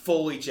 and it's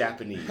fully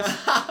Japanese.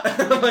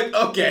 I'm like,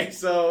 okay,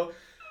 so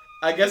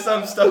I guess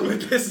I'm stuck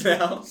with this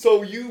now.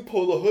 So you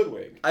pull a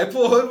hoodwink. I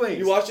pull hoodwinks.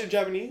 You watched it in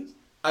Japanese?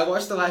 I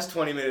watched the last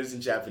 20 minutes in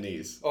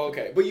Japanese. Oh,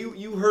 okay, but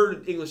you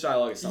heard English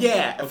dialogue.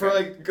 Yeah, okay. For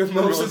like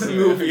most of the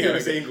movie it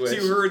was English.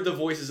 So you heard the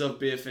voices of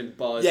Biff and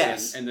Buzz,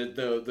 yes, and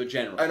the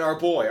general, and our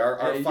boy,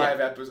 our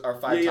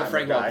five-time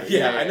Frank guy.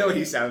 Yeah, I know what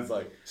he sounds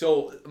like.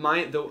 So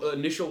the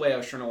initial way I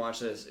was trying to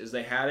watch this is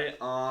they had it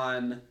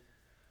on.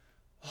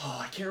 Oh,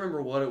 I can't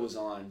remember what it was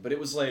on, but it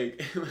was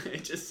like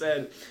it just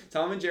said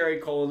Tom and Jerry: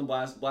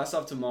 blast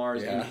off to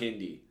Mars in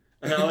Hindi.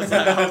 And I was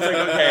like,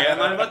 okay,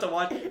 am I about to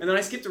watch? And then I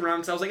skipped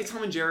around because I was like, it's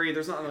Tom and Jerry.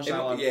 There's not much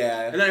dialogue.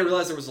 Yeah. And then I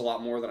realized there was a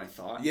lot more than I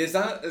thought. Yeah,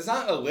 it's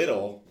not a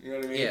little. You know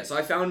what I mean? Yeah. So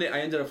I found it.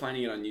 I ended up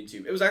finding it on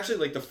YouTube. It was actually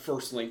like the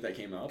first link that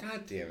came up.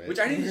 God damn it! Which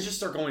I need to just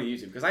start going to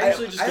YouTube because I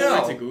usually just go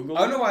right to Google.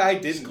 I don't know why I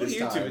didn't. Just go to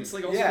YouTube. Time. It's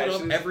like I'll split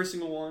up every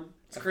single one.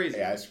 It's crazy.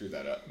 Yeah, I screwed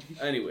that up.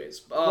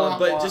 Anyways,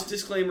 but just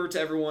disclaimer to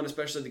everyone,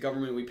 especially the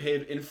government, we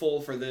paid in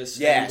full for this.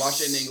 Yes. We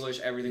watched it in English.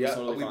 Everything was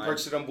totally fine. We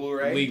purchased it on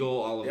Blu-ray. Legal,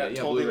 all of it. Yeah,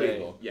 totally Blu-ray.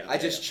 legal. Yeah, I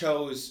just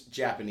chose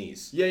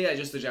Japanese. Yeah,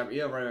 just the Japanese.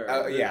 Yeah, right.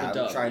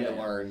 I'm trying to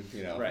learn,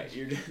 Right,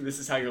 this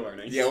is how you're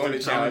learning. Yeah, I want to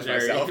challenge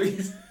myself.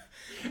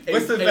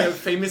 What's the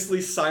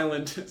famously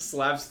silent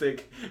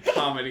slapstick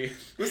comedy?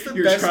 What's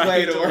the best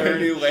way to learn a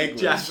new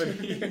language?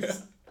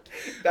 Japanese.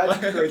 That's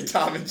crazy.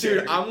 Tom and Jerry.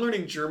 Dude, I'm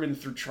learning German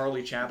through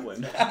Charlie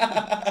Chaplin.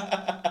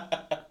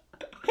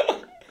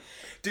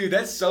 Dude,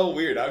 that's so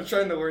weird. I'm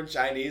trying to learn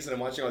Chinese and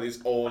I'm watching all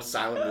these old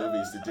silent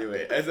movies to do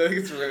it. I think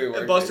it's really working.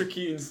 And Buster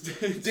Keaton's.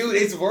 Dude,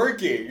 it's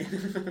working.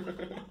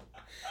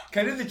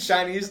 Can I do the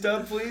Chinese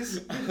dub,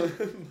 please?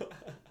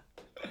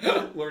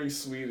 Learning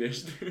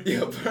Swedish.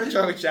 Yeah, put on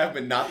Charlie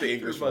Chaplin, not the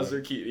English one.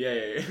 Buster Keaton.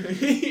 Yeah.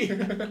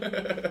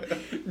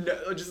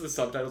 No, just the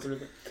subtitles or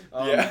anything.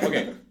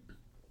 Okay.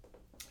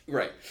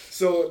 Right.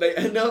 So they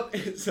end up.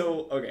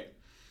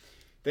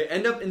 They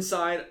end up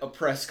inside a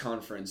press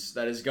conference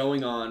that is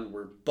going on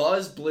where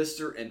Buzz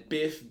Blister and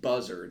Biff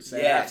Buzzard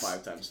say that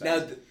 5 times fast.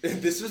 Now,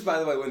 this was, by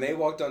the way, when they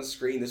walked on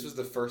screen, this was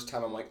the first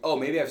time I'm like, oh,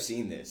 maybe I've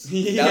seen this.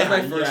 That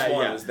was my first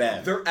one, was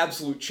them. They're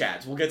absolute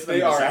chads. We'll get to them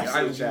in a second.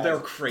 Absolute chads. They're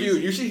crazy.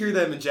 Dude, you should hear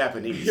them in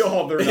Japanese.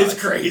 Yo, they're nuts.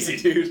 It's crazy,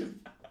 dude.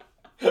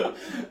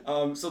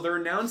 So they're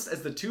announced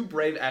as the 2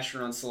 brave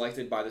astronauts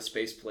selected by the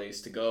space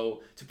place to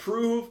go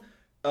to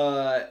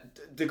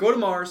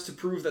Mars to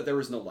prove that there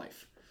was no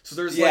life. So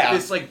there's like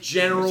this like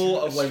general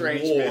of like war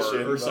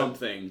mission, or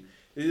something.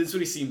 That's what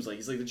he seems like.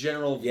 He's like the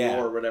general of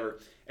war or whatever.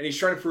 And he's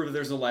trying to prove that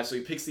there's no life, so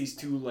he picks these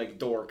 2 like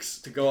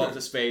dorks to go up to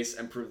space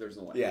and prove there's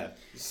no life. Yeah.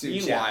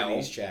 Meanwhile,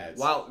 Japanese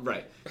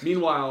chads.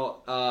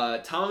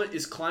 Meanwhile, Tom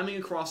is climbing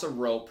across a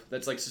rope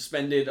that's like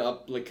suspended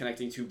up, like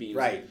connecting 2 beams.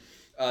 Right.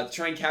 To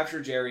try and capture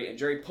Jerry, and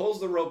Jerry pulls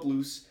the rope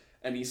loose,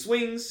 and he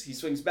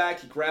swings back,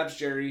 he grabs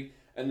Jerry,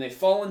 and they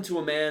fall into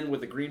a man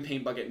with a green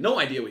paint bucket. No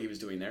idea what he was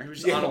doing there. He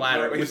was just on a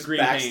ladder with green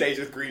paint. Backstage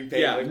with green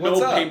paint. Yeah, like,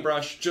 no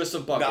paintbrush, just a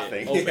bucket.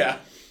 Nothing. Open.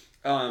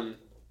 Yeah.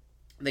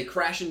 They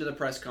crash into the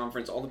press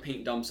conference. All the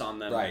paint dumps on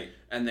them. Right.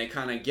 And they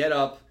kind of get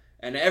up,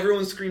 and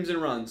everyone screams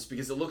and runs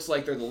because it looks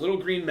like they're the little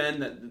green men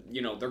that,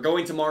 you know, they're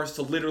going to Mars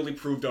to literally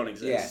prove don't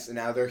exist. Yes, and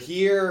now they're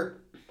here.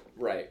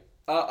 Right.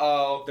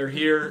 Uh-oh. They're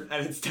here,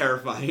 and it's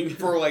terrifying.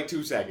 For like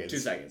 2 seconds. 2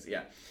 seconds,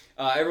 yeah.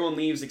 Everyone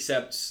leaves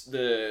except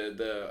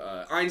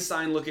the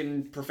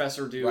Einstein-looking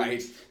professor dude,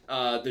 right?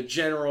 The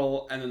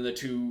general, and then the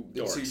 2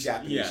 dorks. The 2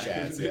 Japanese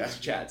chads, yeah.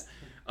 Chads.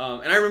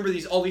 And I remember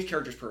all these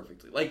characters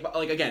perfectly.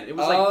 Like again, it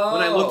was like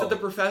when I looked at the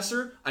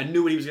professor, I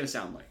knew what he was gonna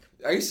sound like.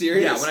 Are you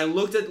serious? Yeah. When I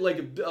looked at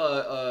like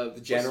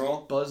the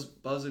general, Buzz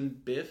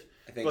and Biff.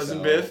 I think Buzz so.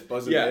 and Biff.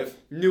 Buzz and Biff.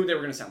 Knew what they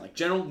were gonna sound like.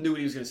 General knew what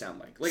he was gonna sound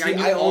like. Like see, I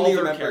knew I only all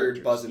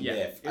remembered Buzz and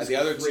Biff. The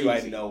other crazy. 2 I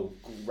had no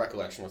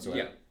recollection whatsoever.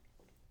 Yeah.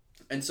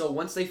 And so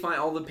once they find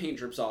all the paint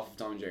drips off of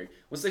Tom and Jerry,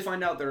 once they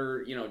find out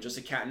they're, you know, just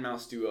a cat and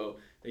mouse duo,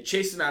 they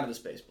chase them out of the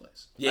space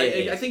place.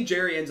 I think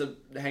Jerry ends up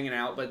hanging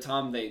out, but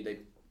Tom,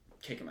 they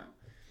kick him out.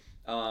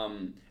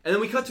 And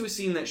then we cut to a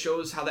scene that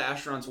shows how the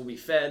astronauts will be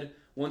fed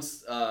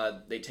once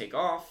they take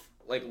off,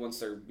 like once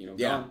they're, you know,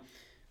 gone.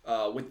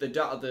 With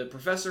the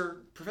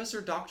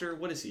Professor Doctor,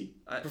 what is he?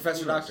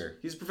 Professor Doctor.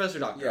 He's Professor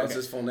Doctor. Yeah, that's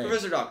his full name.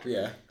 Professor Doctor.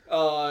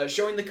 Yeah.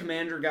 Showing the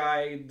commander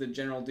guy, the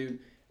general dude.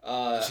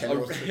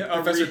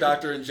 Professor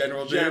Doctor and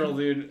General Dude. General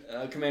Dude.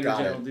 Commander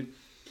General Dude.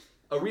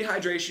 A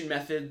rehydration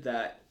method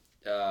that,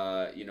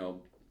 you know,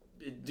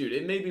 dude,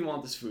 it made me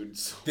want this food.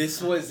 So this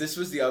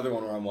was the other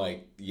one where I'm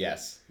like,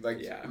 yes.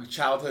 Like,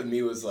 childhood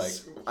me was like,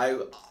 I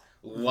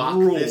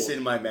locked this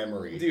in my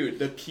memory. Dude,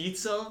 the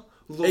pizza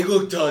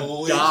looked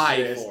to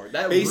die for.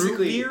 That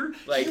basically, root beer,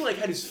 like, he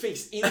had his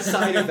face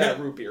inside of that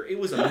root beer. It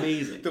was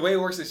amazing. The way it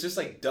works, it's just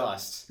like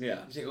dust. Yeah.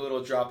 You take a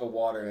little drop of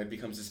water and it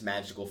becomes this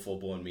magical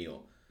full-blown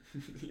meal.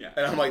 Yeah.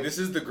 And I'm like, this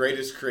is the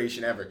greatest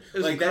creation ever.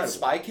 Like incredible. that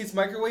Spy Kids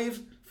microwave,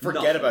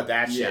 forget about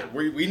that shit. Yeah.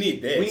 We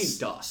need this. We need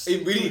dust.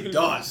 We need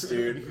dust,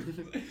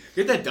 dude.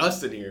 Get that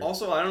dust in here.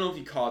 Also, I don't know if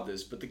you caught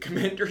this, but the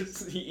commander,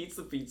 he eats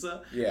the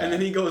pizza, yeah. and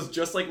then he goes,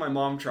 just like my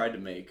mom tried to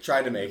make.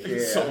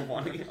 It's so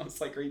funny. I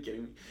was like, are you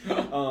kidding me?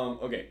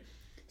 Okay.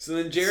 So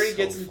then Jerry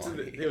gets into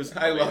the... It was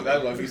I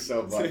love you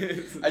so much.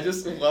 I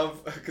just love...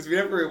 Because we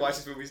never watch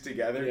these movies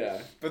together. Yeah.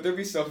 But there'd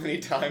be so many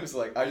times,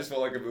 like, I just felt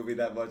like a movie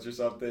that much or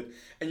something.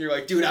 And you're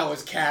like, dude, I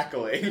was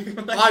cackling.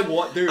 Dude,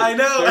 I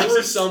know. There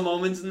were some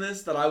moments in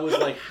this that I was,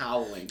 like,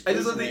 howling. I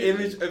just love the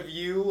image of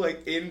you,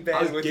 like, in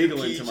bed with your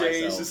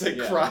PJs, just, like,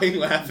 crying,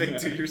 laughing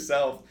to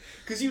yourself.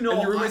 Because you know...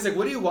 And your roommate's like,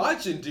 what are you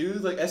watching,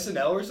 dude? Like,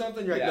 SNL or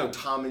something? You're like, no,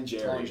 Tom and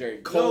Jerry. Tom and Jerry.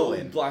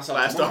 Colon. Blast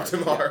Off to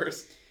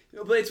Mars.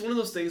 No, but it's one of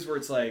those things where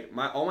it's like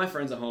all my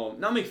friends at home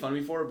not make fun of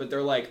me for it, but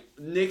they're like,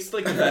 Nick's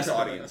like the best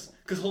audience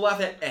because he'll laugh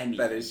at anything.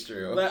 That is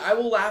true. But I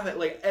will laugh at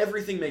like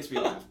everything makes me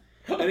laugh,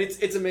 and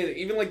it's amazing.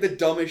 Even like the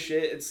dumbest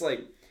shit. It's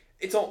like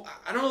it's all.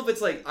 I don't know if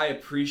it's like I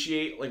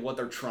appreciate like what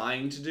they're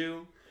trying to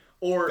do,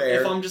 or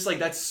if I'm just like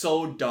that's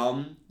so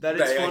dumb that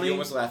it's funny. You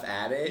almost laugh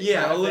at it.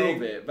 Yeah, a little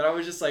bit. But I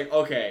was just like,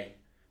 okay.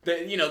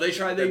 They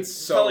tried. They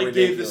so probably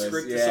ridiculous. gave the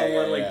script to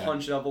someone,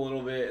 punch it up a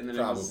little bit, and then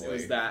it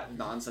was that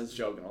nonsense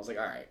joke, and I was like,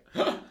 all right,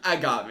 I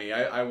got me.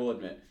 I will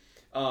admit.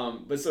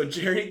 But so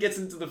Jerry gets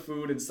into the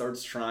food and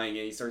starts trying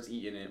it. He starts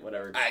eating it,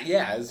 whatever.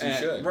 As he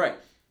should. Right.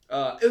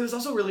 It was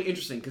also really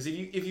interesting because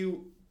if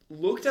you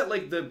looked at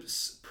like the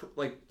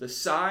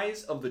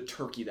size of the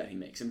turkey that he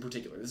makes in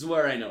particular, this is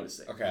where I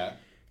noticed it. Okay.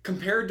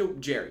 Compared to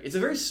Jerry, it's a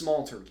very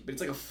small turkey, but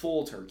it's like a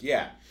full turkey.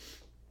 Yeah.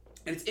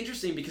 And it's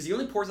interesting because he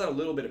only pours out a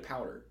little bit of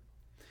powder.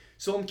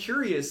 So I'm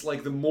curious,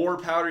 like the more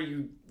powder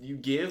you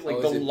give,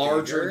 like the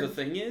larger the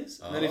thing is.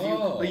 And then if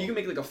you can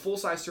make like a full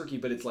size turkey,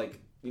 but it's like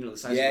the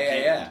size of a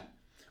hand. Yeah.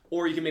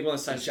 Or you can make one the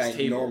size of a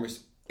table.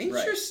 Enormous.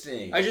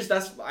 Interesting.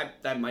 Right.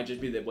 That might just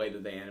be the way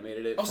that they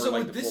animated it for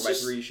like the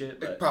 4x3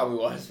 shit. But, it probably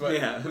was, but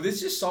yeah. Would this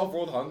just solve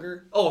world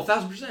hunger? Oh,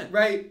 1,000%.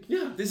 Right.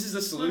 Yeah. This is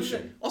a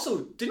solution. 100%.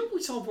 Also, didn't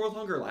we solve world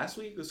hunger last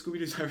week with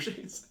Scooby-Doo Cyber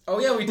Shades? Oh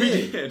yeah, we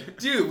did.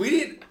 Dude, we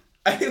did.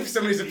 I think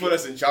somebody should put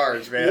us in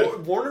charge,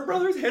 man. Warner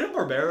Brothers,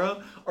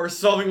 Hanna-Barbera are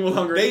solving world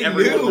hunger. They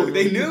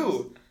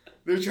knew.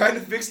 They're trying to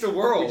fix the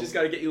world. We just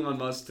got to get Elon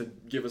Musk to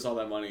give us all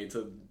that money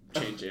to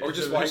change it. Or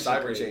just watch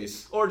Cyber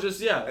Chase. Or just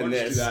do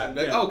that.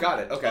 Yeah. Oh, got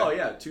it. Okay. Oh,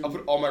 yeah. I'll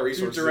put all my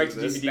resources direct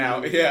into this DVD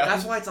now. Yeah.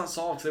 That's why it's not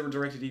solved, because they were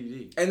direct to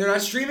DVD. And they're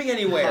not streaming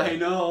anywhere. I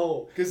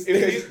know. Because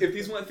if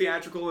these went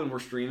theatrical and were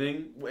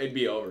streaming, it'd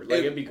be over.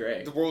 It'd be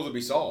great. The world would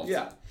be solved.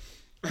 Yeah.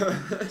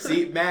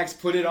 See, Max,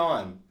 put it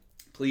on.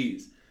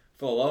 Please.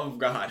 For the love of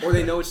God. Or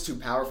they know it's too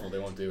powerful, they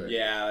won't do it.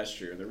 Yeah, that's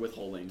true. They're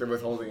withholding.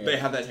 it. They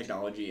have that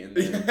technology and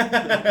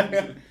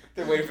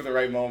they're waiting for the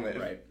right moment.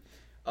 Right.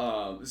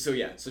 So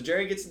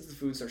Jerry gets into the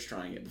food and starts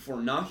trying it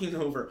before knocking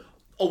over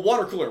a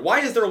water cooler.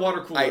 Why is there a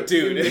water cooler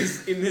in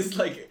this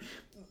like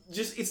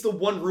just it's the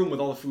one room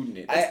with all the food in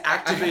it. It's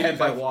activated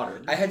by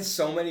water. I had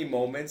so many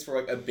moments where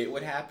like a bit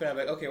would happen, I'm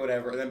like, okay,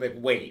 whatever, and then I'm like,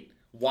 wait.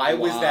 Why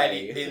was that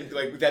in,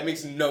 like that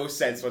makes no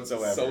sense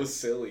whatsoever. So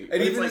silly.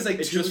 And even it's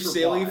like too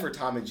silly for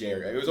Tom and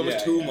Jerry. Like, it was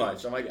almost too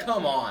much. I'm like,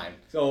 come on.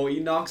 So he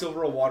knocks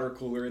over a water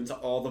cooler into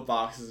all the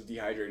boxes of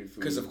dehydrated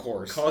food. Because of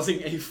course.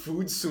 Causing a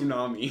food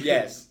tsunami.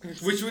 Yes.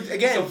 Which would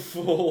again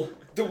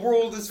the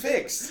world is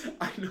fixed.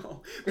 I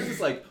know. This is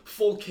like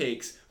full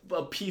cakes,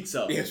 a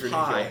pizza,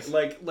 pie,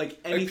 like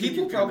anything. Like,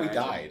 people probably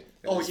died.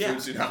 Oh yeah,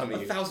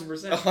 tsunami.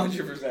 1,000%.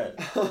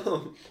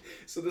 100%.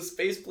 So the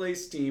Space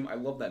Place team, I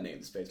love that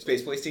name, the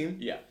Space Place team?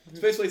 Yeah.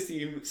 Space Place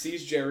team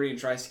sees Jerry and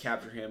tries to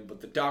capture him,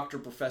 but the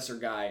Professor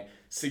guy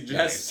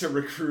suggests to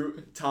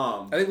recruit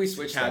Tom. I think we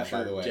switched that,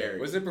 by the way. Jerry.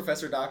 Was it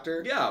Professor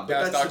Doctor? Yeah,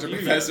 but that's Dr.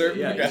 Professor.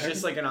 Yeah, he's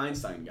just like an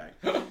Einstein guy.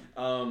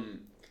 And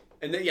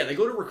then, they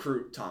go to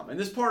recruit Tom. And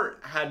this part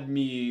had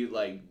me,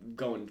 like,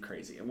 going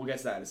crazy. And we'll get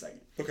to that in a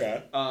second.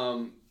 Okay.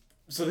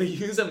 So they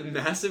use a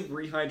massive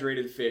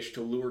rehydrated fish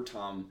to lure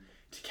Tom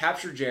to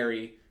capture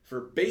Jerry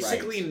for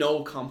basically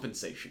no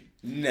compensation.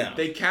 No.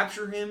 They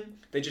capture him.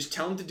 They just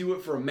tell him to do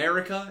it for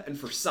America and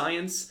for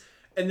science.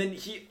 And then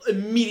he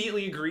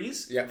immediately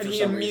agrees. Yeah, and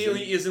he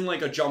immediately is in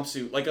like a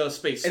jumpsuit, like a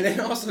space suit. And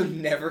then also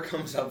never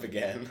comes up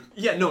again.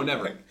 Yeah, no,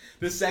 never. Like,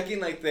 the second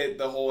like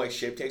the whole like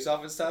ship takes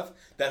off and stuff,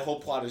 that whole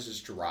plot is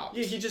just dropped.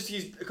 Yeah,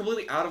 he's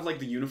completely out of like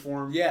the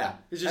uniform. Yeah.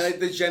 It's just and, like,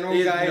 the general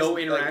guy no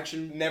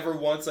interaction. Like, never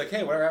once like,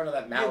 hey, whatever happened to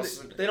that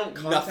mouse? Yeah, they don't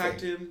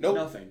contact him. Nope.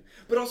 Nothing.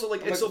 But also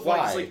like it's so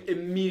funny. It's like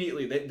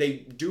immediately they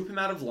dupe him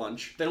out of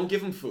lunch. They don't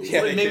give him food.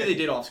 Yeah, maybe they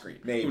did off screen.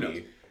 Maybe. Who knows?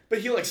 But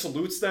he like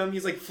salutes them.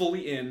 He's like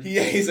fully in.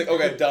 Yeah, he's like,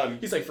 okay, done.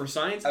 He's like, for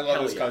science. I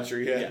love this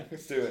country. Yeah,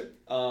 let's do it.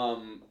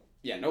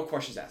 Yeah, no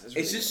questions asked.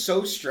 It's just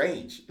so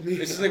strange.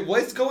 It's just like,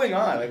 what's going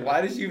on? Like,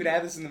 why did you even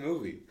add this in the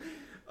movie?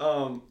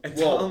 And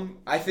Tom,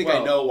 I think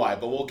I know why,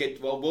 but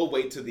we'll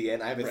wait till the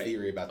end. I have a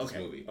theory about this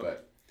movie,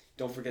 but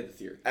Don't forget the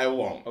theory. I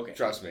won't. Okay.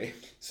 Trust me.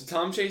 So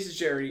Tom chases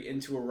Jerry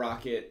into a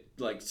rocket,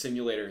 like,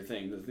 simulator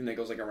thing. The thing that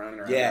goes, like, around and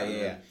around.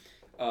 Yeah.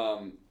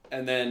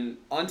 And then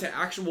onto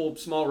actual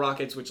small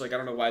rockets, which, like, I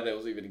don't know why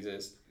those even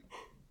exist.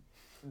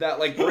 That,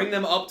 like, bring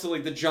them up to,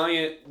 like, the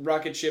giant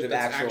rocket ship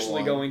that's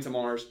actually going to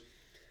Mars.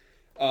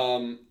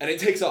 And it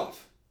takes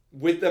off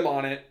with them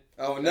on it.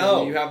 Oh, no.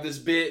 And you have this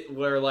bit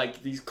where,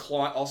 like, these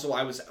claw... Also,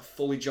 I was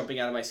fully jumping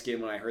out of my skin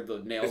when I heard the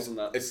nails on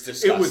the... It's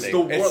disgusting. It was the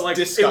worst. Like,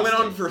 disgusting. it went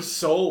on for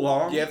so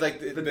long. You have, like,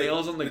 the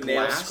nails on the glass.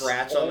 nail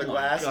scratch on the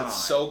glass. God.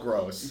 It's so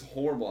gross. It's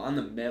horrible. On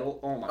the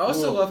metal. Oh, my God. I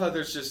also love how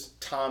there's just...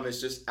 Tom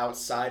is just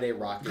outside a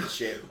rocket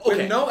ship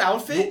with no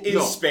outfit in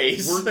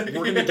space. We're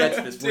going to get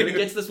to this. We're going to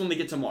get to this when they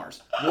get to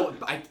Mars. Well,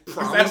 I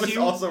promise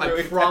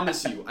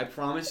you. I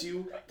promise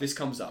you, this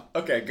comes up.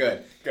 Okay,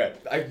 good.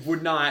 I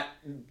would not...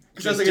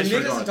 Because I was like, if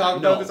Nick doesn't talk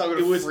about this, I'm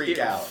going to freak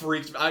out.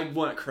 I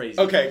went crazy.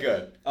 Okay,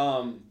 good.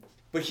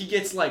 But he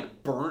gets,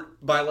 like, burnt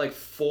by, like,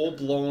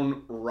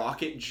 full-blown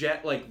rocket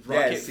jet, like,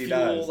 rocket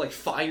fuel, like,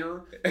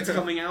 fire that's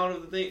coming out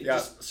of the thing. Yeah.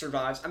 Just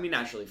survives. I mean,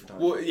 naturally for Tom.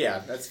 Well,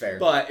 yeah, that's fair.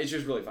 But it's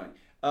just really funny.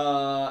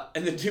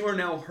 And the two are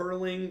now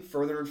hurling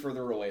further and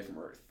further away from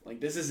Earth. Like,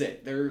 this is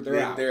it.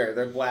 They're out.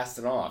 They're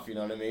blasting off, you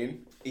know what I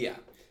mean? Yeah.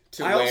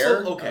 I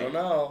don't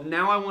know.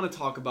 Now I want to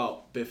talk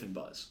about Biff and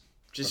Buzz.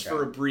 Just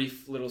for a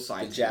brief little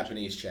side. The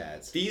Japanese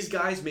Chads. These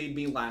guys made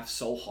me laugh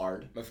so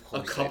hard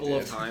a couple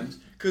of times.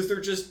 Because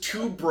they're just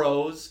two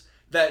bros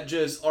that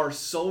just are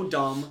so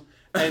dumb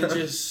and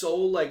just so,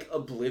 like,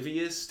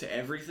 oblivious to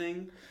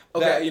everything.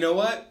 Okay, you know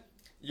what?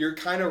 You're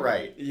kind of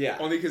right. Yeah.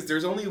 Only because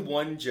there's only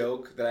one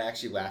joke that I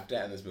actually laughed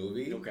at in this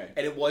movie. Okay.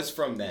 And it was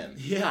from them.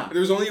 Yeah. There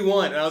was only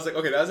one. And I was like,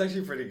 okay, that was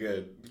actually pretty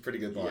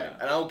good line. Yeah.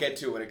 And I'll get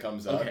to it when it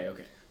comes up. Okay.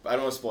 But I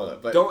don't want to spoil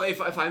it. But don't,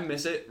 if I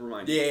miss it,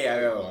 remind me. Yeah, I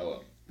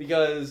will.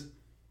 Because...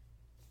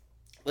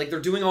 like,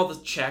 they're doing all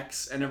the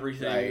checks and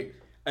everything. Right.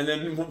 And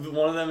then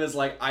one of them is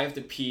like, I have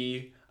to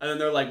pee. And then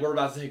they're like, we're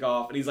about to take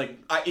off. And he's like,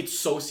 it's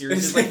so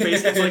serious. His, like,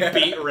 face gets, like,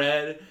 beet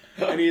red.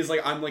 And he's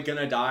like, I'm, like,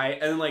 gonna die.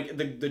 And then, like,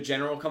 the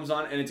general comes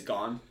on and it's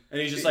gone. And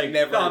he's just like,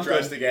 never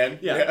addressed again.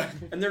 Yeah.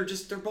 And they're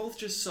both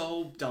just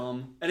so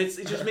dumb. And it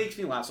just makes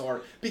me laugh so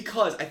hard.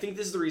 Because I think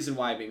this is the reason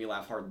why it made me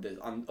laugh hard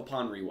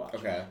upon rewatch.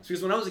 Okay. It's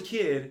because when I was a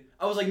kid,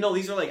 I was like, no,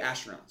 these are, like,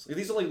 astronauts. Like,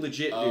 these are, like,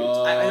 legit dudes.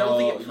 I don't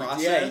think it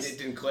processed it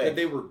didn't click. that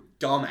they were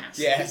dumbasses.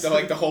 Yeah, so,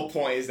 like, the whole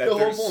point is that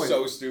they're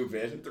so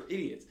stupid. They're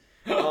idiots.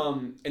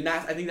 And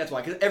I think that's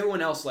why. Because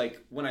everyone else,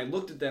 like, when I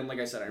looked at them, like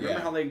I said, I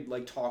remember how they,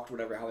 like, talked,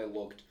 whatever, how they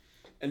looked.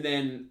 And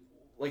then...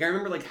 like, I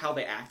remember, like, how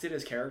they acted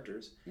as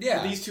characters. Yeah.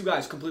 But these two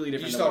guys, completely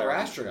different. You just thought they were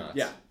astronauts.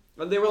 Yeah.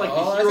 But they were, like,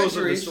 the heroes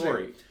of the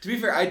story. To be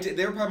fair,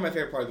 they were probably my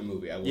favorite part of the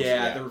movie. I will say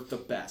that. They were the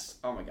best.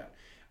 Oh, my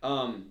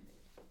God.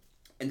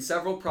 And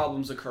several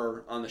problems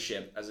occur on the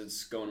ship as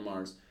it's going to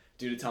Mars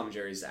due to Tom and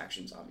Jerry's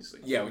actions,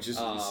 obviously. Yeah, which is...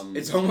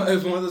 it's one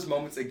of those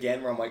moments,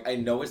 again, where I'm like, I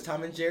know it's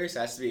Tom and Jerry, so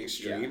it has to be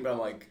extreme, but I'm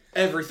like...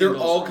 everything they're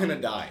all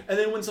gonna die. And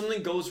then when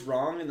something goes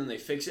wrong and then they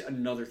fix it,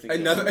 another thing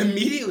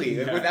immediately,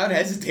 without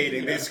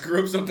hesitating, they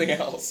screw up something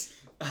else.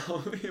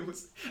 It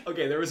was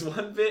okay. There was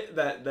one bit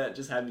that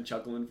just had me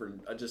chuckling for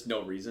just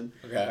no reason.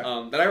 Okay.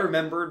 That I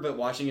remembered, but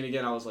watching it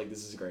again, I was like,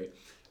 "This is great."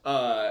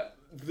 Tom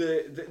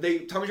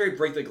and Jerry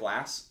break the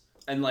glass,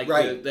 and like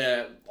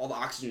all the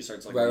oxygen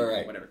starts like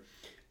whatever,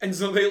 and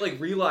so they like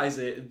realize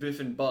it,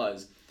 Biff and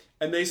Buzz,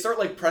 and they start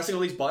like pressing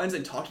all these buttons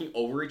and talking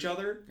over each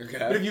other. Okay.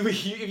 But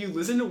if you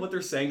listen to what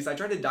they're saying, because I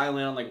tried to dial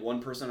in on like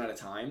one person at a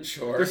time.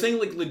 Sure. They're saying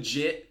like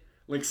legit.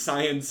 Like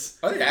science,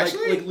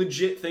 like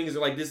legit things are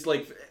like this,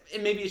 like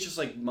and maybe it's just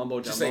like mumbo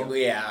jumbo. Just like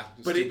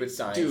but stupid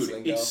science. Dude,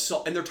 lingo. it's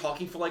so, and they're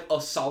talking for like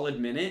a solid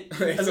minute,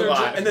 it's a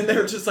lot. And then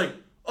they're just like,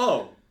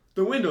 oh,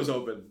 the window's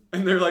open,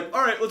 and they're like,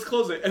 all right, let's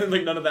close it, and then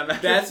like none of that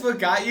matters. That's what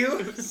got you.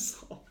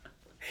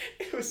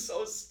 It was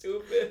so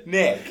stupid,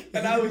 Nick,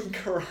 and I was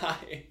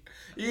crying.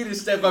 You need to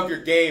step up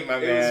your game, my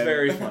man. It was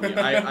very funny.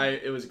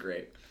 It was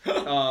great.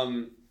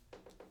 But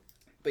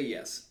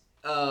yes.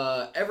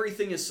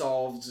 Everything is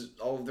solved.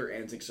 All of their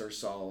antics are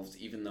solved,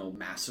 even though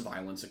mass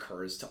violence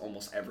occurs to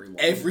almost everyone.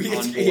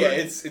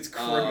 It's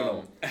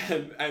criminal.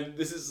 And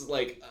this is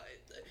like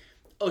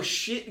a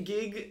shit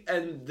gig,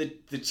 and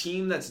the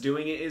team that's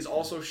doing it is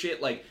also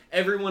shit. Like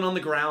everyone on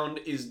the ground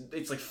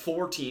it's like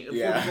four people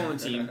on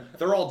the team.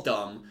 They're all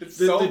dumb. It's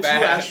the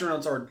bad. Two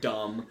astronauts are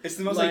dumb. It's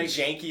the most like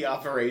janky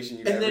operation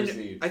you've ever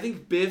seen. I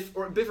think Biff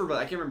or Buzz,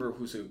 I can't remember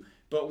who's who.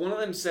 But one of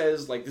them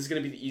says, like, this is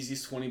going to be the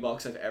easiest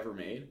 $20 I've ever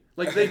made.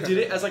 Like, they did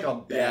it as, like, a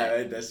bet.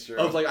 Yeah, that's true.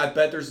 Of, like, I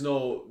bet there's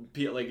no,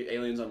 like,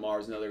 aliens on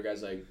Mars. And the other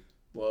guy's like,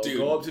 well, dude,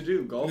 go up to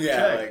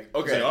check. Like,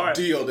 okay, like, all right,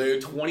 deal,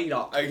 dude.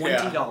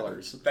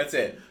 $20. That's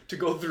it. To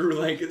go through,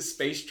 like,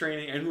 space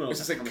training. And who knows?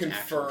 It's just, like,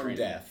 confirmed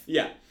death.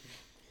 Yeah.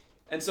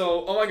 And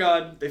so, oh my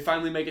God, they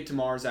finally make it to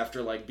Mars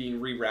after, like,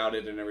 being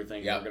rerouted and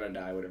everything. Yep. And they're going to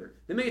die, whatever.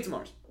 They make it to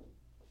Mars.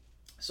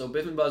 So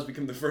Biff and Buzz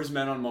become the first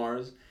men on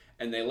Mars.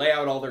 And they lay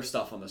out all their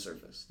stuff on the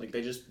surface. Like,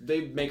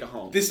 they make a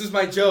home. This was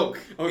my joke.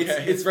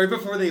 Okay. It's right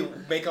before they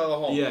make all the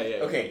home.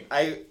 Yeah. Okay,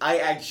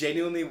 I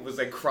genuinely was,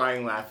 like,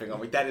 crying laughing.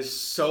 I'm like, that is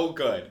so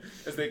good.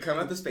 As they come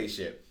out the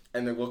spaceship,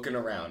 and they're looking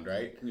around,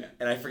 right? Yeah.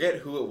 And I forget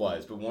who it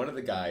was, but one of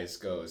the guys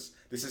goes,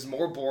 "This is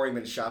more boring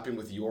than shopping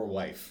with your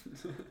wife."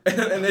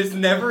 And it's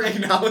never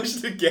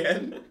acknowledged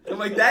again. I'm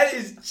like, that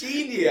is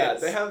genius. Yeah,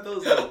 they have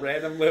those like,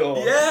 random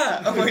little...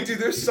 Yeah. I'm like, dude,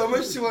 there's so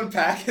much to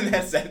unpack in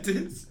that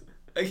sentence.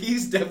 Like,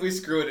 he's definitely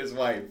screwing his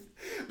wife.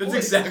 That's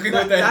exactly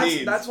what that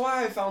means. That's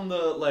why I found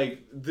the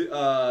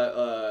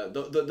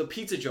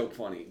pizza joke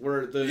funny,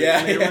 where he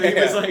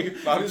was like,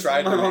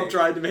 my mom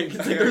tried to make it.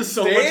 It's like, there's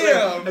so much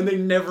there, and they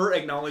never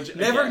acknowledge it.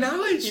 Never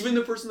acknowledge. Even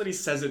the person that he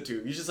says it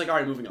to, he's just like, all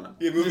right, moving on.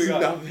 Yeah, moving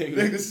on. Nothing.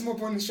 Like, this is more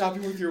important than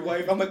shopping with your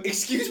wife. I'm like,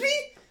 excuse me?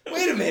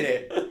 Wait a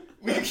minute.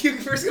 You're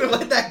first gonna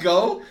let that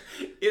go?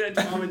 In a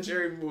Tom and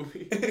Jerry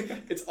movie.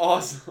 It's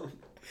awesome.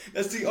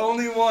 That's the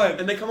only one.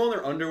 And they come on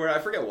their underwear. I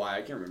forget why.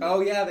 I can't remember. Oh,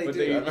 yeah, they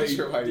do. I'm not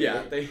sure why.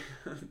 Yeah,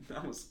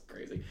 that was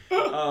crazy.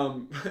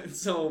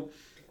 So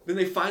then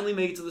they finally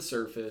make it to the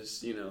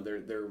surface. You know,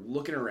 they're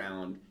looking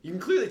around. You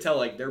can clearly tell,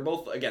 like, they're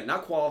both, again,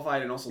 not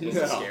qualified and also a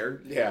little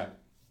scared. Yeah.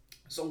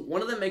 So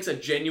one of them makes a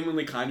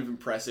genuinely kind of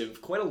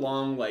impressive, quite a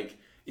long, like,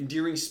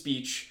 endearing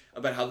speech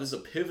about how this is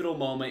a pivotal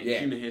moment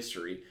in human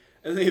history.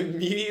 And they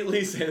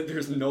immediately say that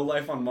there's no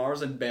life on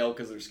Mars and bail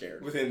because they're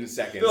scared. Within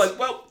seconds. They're like,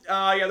 well,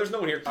 yeah, there's no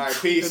one here. All right,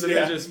 peace. And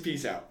then they just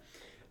peace out.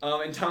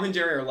 And Tom and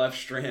Jerry are left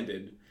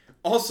stranded.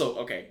 Also,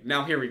 okay,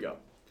 now here we go.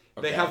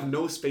 Okay. They have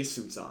no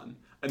spacesuits on.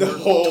 And they're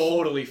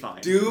totally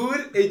fine.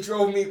 Dude, it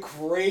drove me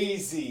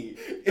crazy.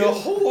 The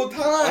whole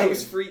time. I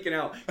was freaking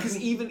out. Because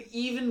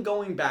even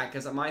going back,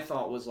 because my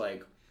thought was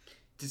like,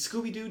 did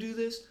Scooby-Doo do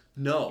this?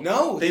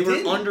 No, they were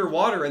didn't.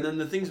 Underwater, and then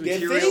the things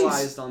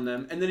materialized on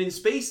them, and then in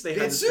space they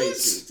had the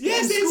spacesuits.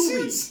 Yeah,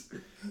 suits.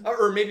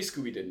 Or maybe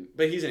Scooby didn't,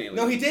 but he's an alien.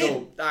 No, he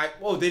did.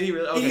 So, did he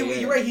really? Okay,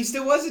 you're right. He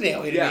still was an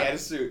alien. Yeah, he had a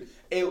suit.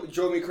 It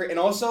drove me crazy, and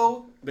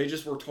also they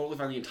just were totally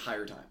fine the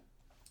entire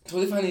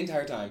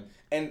time.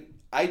 And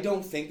I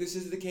don't think this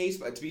is the case,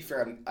 but to be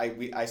fair,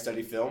 I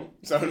study film,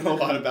 so I don't know a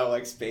lot about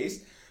like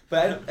space.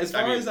 But as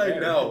far as I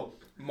know,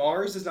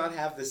 Mars does not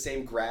have the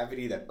same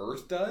gravity that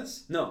Earth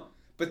does. No.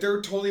 But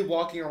they're totally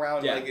walking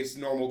around like it's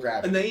normal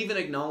gravity. And they even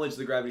acknowledge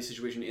the gravity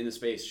situation in the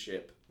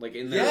spaceship. Like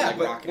in their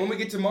rocket. When we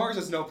get to Mars,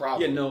 that's no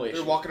problem. Yeah, no issue.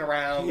 They're walking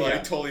around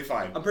like totally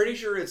fine. I'm pretty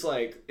sure it's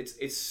like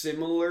it's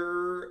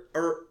similar,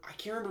 or I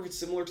can't remember if it's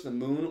similar to the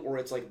moon or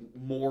it's like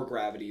more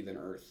gravity than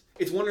Earth.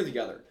 It's one or the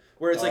other.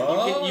 Where it's like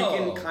you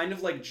can kind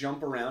of like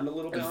jump around a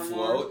little bit on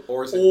float,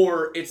 Mars,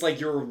 or it's like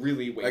you're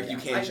really way like down. you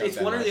can't jump. It's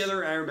one or the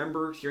other. I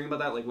remember hearing about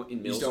that like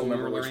in middle school. We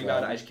were learning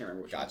about it. I just can't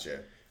remember which.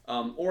 Gotcha.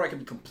 Or I could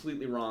be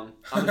completely wrong.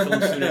 I'm a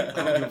film student.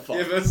 I don't give a fuck.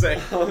 Yeah, let's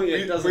say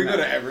we're going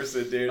to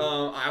Everson, dude.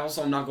 I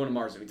also am not going to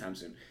Mars anytime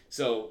soon.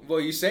 So well,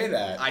 you say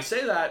that. I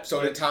say that.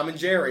 So did Tom and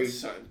Jerry.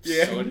 So,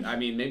 I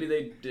mean, maybe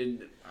they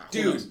did.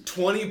 Dude,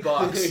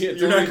 $20. Yeah,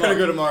 you're not going to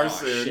go to Mars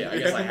soon. Shit, I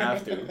guess I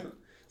have to.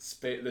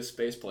 The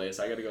space place.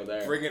 I got to go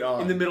there. Bring it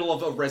on. In the middle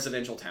of a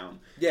residential town.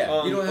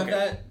 Yeah. You don't have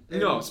that?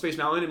 No, Space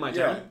Mountain in my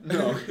town.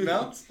 No.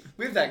 No?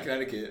 We have that in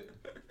Connecticut.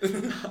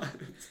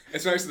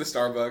 It's next to the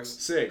Starbucks.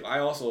 Sick. I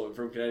also am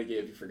from Connecticut,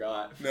 if you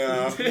forgot.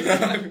 No.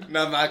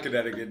 Not my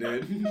Connecticut,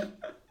 dude.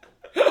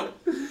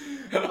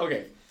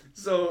 Okay.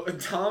 So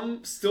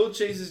Tom still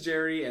chases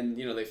Jerry, and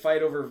they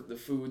fight over the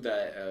food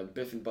that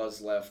Biff and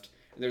Buzz left.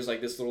 And there's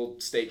like this little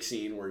steak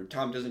scene where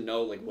Tom doesn't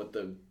know like what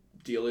the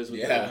deal is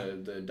with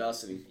the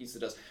dust, and he eats the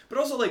dust. But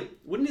also, like,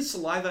 wouldn't his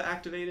saliva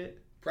activate it?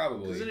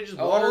 Probably. Isn't it just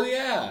water? Oh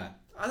yeah.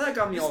 That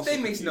got me all. This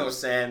thing makes no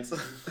sense.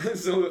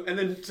 And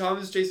then Tom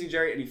is chasing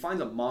Jerry, and he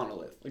finds a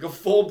monolith, like a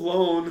full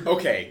blown.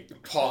 Okay,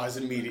 pause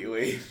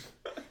immediately.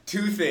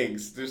 Two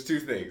things. There's two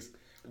things.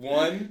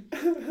 One,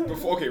 right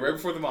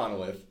before the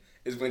monolith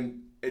is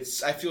when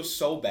I feel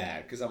so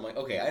bad because I'm like,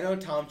 okay, I know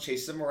Tom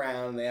chases him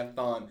around and they have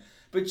fun,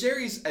 but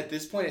Jerry's at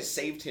this point has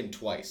saved him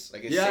twice.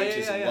 Like it saved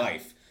his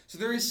life. So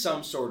there is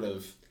some sort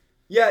of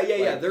they're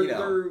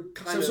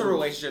kind some sort of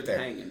relationship there.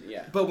 Hanging,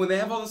 yeah. But when they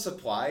have all the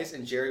supplies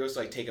and Jerry goes to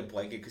like take a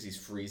blanket because he's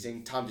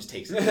freezing, Tom just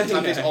takes it.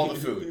 Tom takes all the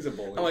food. He's a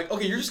bully. I'm like,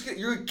 okay,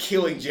 you're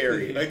killing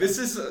Jerry. Like this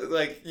is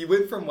like you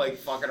went from like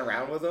fucking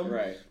around with him,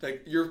 right?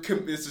 Like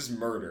this is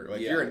murder.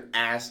 Like you're an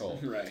asshole,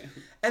 right?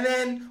 And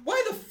then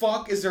why the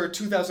fuck is there a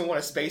 2001: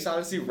 A Space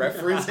Odyssey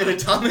reference in a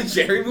Tom and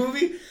Jerry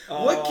movie?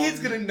 What kid's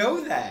gonna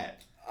know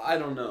that? I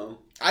don't know.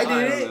 I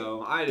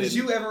didn't. Did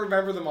you ever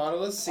remember the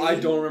monolith scene? I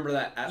don't remember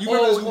that at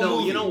all.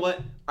 No, you know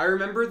what? I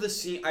remember the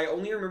scene. I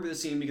only remember the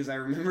scene because I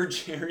remember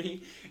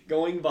Jerry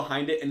going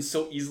behind it and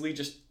so easily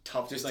just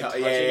touching it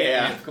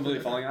and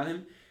completely falling on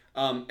him.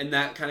 And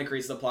that kind of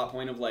creates the plot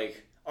point of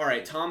like, all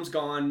right, Tom's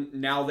gone.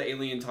 Now the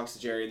alien talks to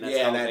Jerry, and that's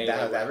how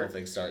that whole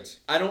thing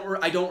starts. I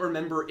don't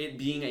remember it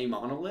being a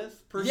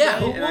monolith per se. Yeah,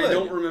 who and would? I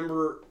don't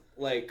remember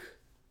like.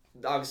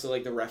 Obviously,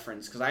 like the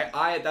reference, because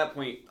I at that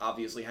point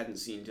obviously hadn't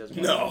seen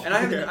 2001. No, and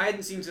I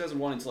hadn't seen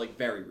 2001 until like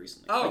very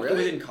recently. Oh, like,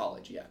 really? Within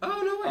college, yeah.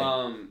 Oh,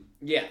 no way.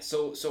 Yeah.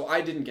 So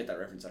I didn't get that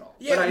reference at all.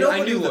 Yeah, but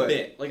I knew the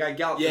bit. Like I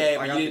got. Yeah,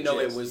 but I you didn't know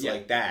it was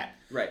like that.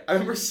 Right. I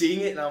remember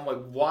seeing it and I'm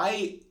like,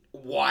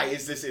 why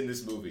is this in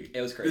this movie? It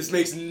was crazy. This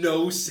makes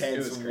no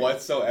sense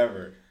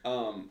whatsoever.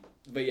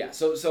 But yeah,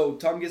 so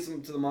Tom gets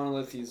him to the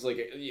monolith. He's like,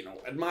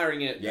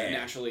 admiring it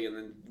naturally, and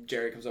then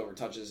Jerry comes over,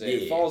 touches it,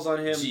 it falls on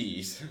him.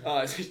 Jeez.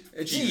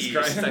 Jesus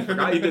Christ, I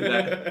forgot you did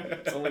that.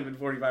 It's only been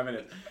 45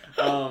 minutes.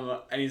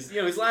 And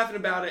he's laughing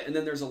about it, and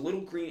then there's a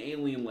little green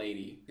alien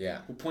lady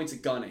who points a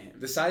gun at him.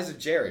 The size of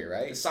Jerry,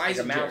 right? The size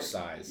like of a mouse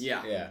Jerry. size.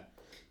 Yeah.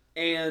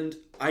 And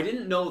I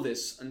didn't know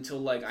this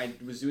until I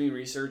was doing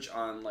research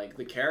on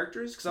the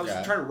characters, because I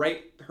was trying to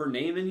write her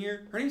name in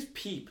here. Her name's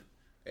Peep.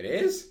 It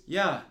is?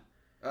 Yeah.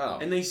 Oh.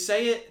 And they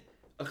say it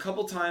a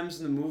couple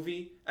times in the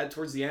movie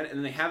towards the end, and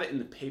then they have it in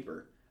the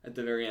paper at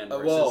the very end.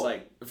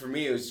 For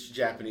me it was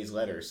Japanese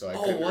letters, so I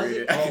couldn't was read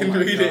it? it. I couldn't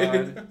read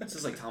it. This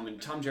is like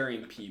Tom, Jerry,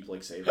 and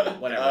Peep say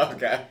that. Whatever. Oh,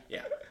 okay.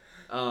 Yeah.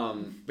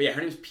 But yeah,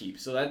 her name's Peep,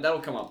 so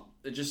that'll come up.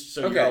 Just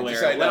so you're aware.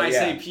 So when I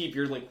say Peep,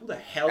 you're like, who the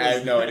hell is that? I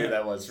had no idea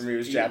that was. For me, it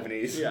was Peep.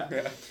 Japanese.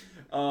 Yeah.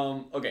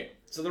 Okay,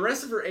 so the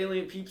rest of her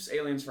Peep's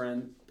alien's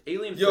friend. Her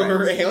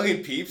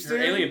alien peeps, dude?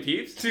 Her alien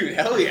peeps? Dude,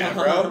 hell yeah,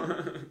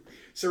 bro.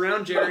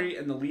 Surround Jerry,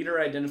 and the leader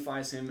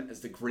identifies him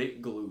as the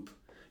Great Gloop.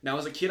 Now,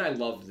 as a kid, I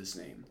loved this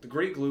name. The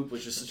Great Gloop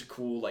was just such a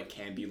cool,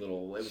 campy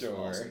little... It was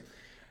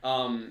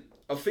awesome.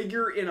 A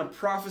figure in a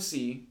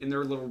prophecy in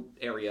their little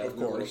area, their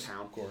little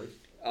town. Of course.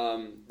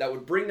 That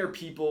would bring their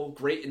people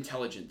great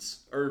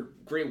intelligence, or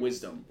great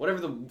wisdom,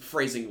 whatever the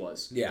phrasing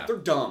was. Yeah. They're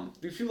dumb.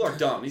 These people are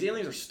dumb. These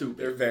aliens are stupid.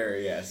 They're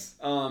very,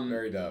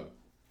 very dumb.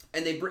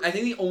 And I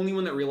think the only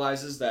one that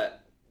realizes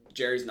that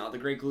Jerry's not the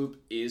Great Gloop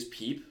is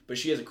Peep, but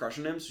she has a crush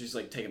on him, so she's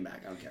like, take him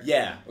back, I don't care.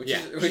 Yeah, which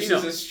is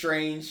a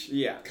strange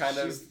kind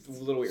of a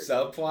little weird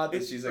subplot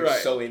that she's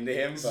so into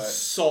him.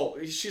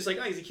 But she's like,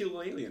 oh, he's a cute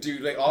little alien.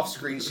 Dude, off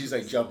screen, she's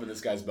jumping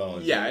this guy's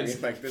bones. Yeah, it's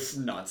this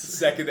nuts. The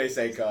second they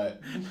say cut.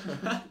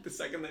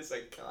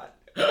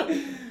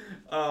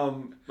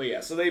 But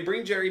yeah, so they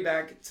bring Jerry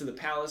back to the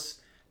palace,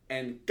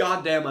 and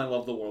goddamn, I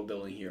love the world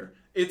building here.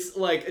 It's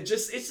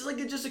just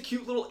a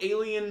cute little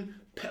alien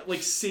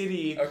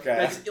city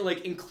that's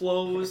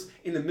enclosed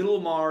in the middle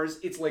of Mars.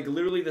 It's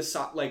literally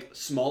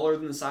smaller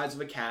than the size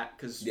of a cat,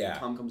 because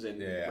Tom comes in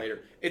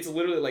later. It's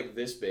literally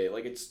this big.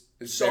 It's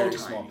so very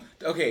tiny. small.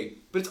 Okay,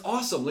 but it's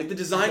awesome. The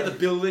design of the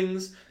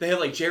buildings. They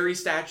have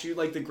Jerry's statue,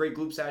 the Great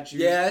Gloop statue.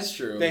 Yeah, that's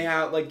true. They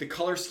have the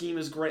color scheme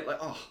is great.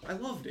 I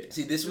loved it.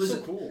 See, this was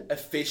so cool.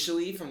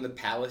 Officially from the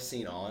palace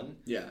scene on.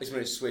 Yeah, is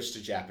when it switched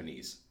to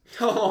Japanese.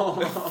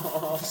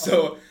 Oh.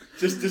 So,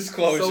 just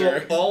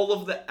disclosure. So all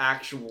of the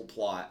actual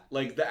plot,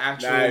 the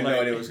actual... I had no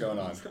idea what was going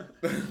on.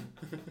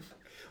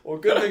 Well,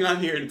 good thing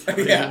I'm here to tell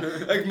you.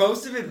 Yeah,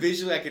 most of it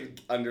visually I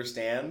could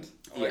understand.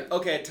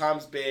 Okay,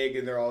 Tom's big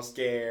and they're all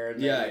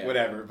scared and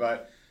whatever,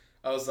 but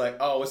I was like,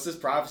 oh, what's this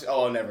prophecy?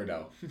 Oh, I'll never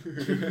know. I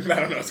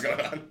don't know what's going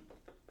on.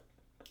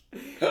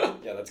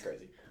 Yeah, that's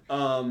crazy.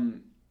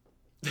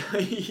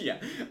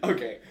 Yeah,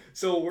 okay.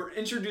 So we're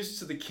introduced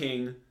to the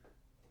king.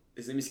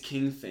 His name is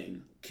King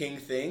Thing. King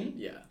Thing?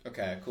 Yeah.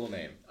 Okay, cool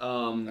name.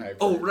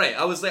 Right.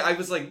 I was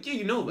like, yeah,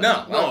 you know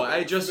that. No.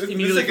 I just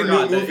immediately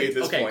forgot that. Movie at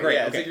this point. Great.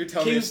 Yeah, okay. It's you're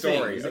telling me a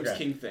story. His name's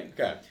King Thing.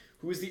 Okay.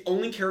 Who is the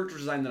only character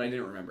design that I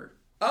didn't remember.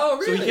 Oh,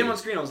 really? So he came on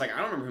screen. I was like, I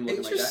don't remember him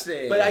looking like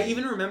that. But I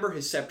even remember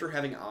his scepter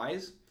having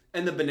eyes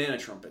and the banana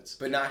trumpets.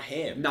 But not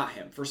him. Not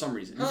him, for some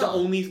reason. He's the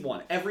only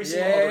one. Every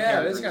single other character.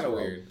 Yeah, that's kind of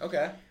weird.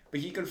 Okay. But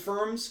he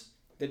confirms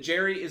that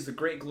Jerry is the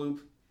Great Gloop,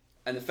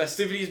 and the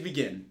festivities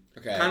begin.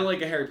 Okay. Kind of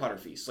like a Harry Potter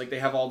feast. They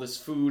have all this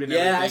food and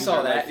everything. Yeah, I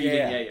saw that.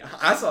 Yeah.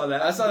 I saw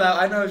that.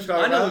 I know what you're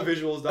talking about. I know the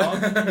visuals,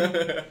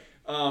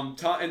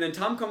 dog. And then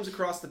Tom comes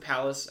across the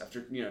palace after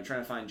trying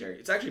to find Jerry.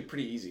 It's actually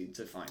pretty easy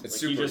to find. It's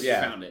he super. just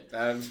found it.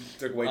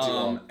 Took way too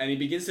long. And he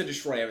begins to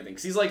destroy everything.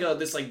 Cause he's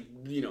this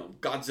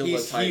Godzilla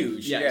he's type.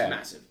 Huge. Yeah, he's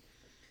massive.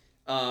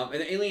 And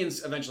the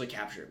aliens eventually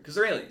capture him because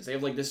they're aliens. They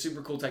have this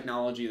super cool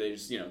technology. They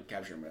just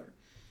capture him, whatever.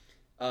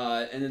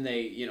 And then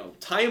they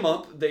tie him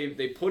up.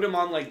 They put him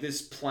on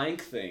this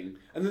plank thing,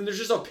 and then there's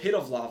just a pit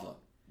of lava.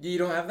 You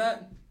don't have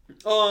that?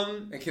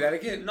 In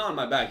Connecticut? Not in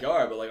my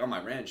backyard, but on my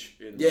ranch.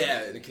 In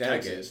Connecticut.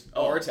 Texas.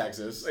 Or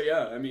Texas. But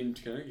yeah, I mean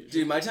Connecticut.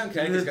 Dude, my town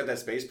Connecticut's got that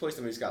space place,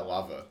 and it's got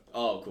lava.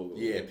 Oh, cool.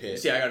 Yeah, pit.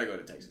 See, I gotta go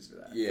to Texas for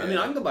that. Yeah. I mean,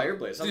 I can go by your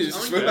place. Dude,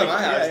 just swim by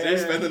my house, dude.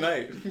 Spend the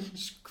night.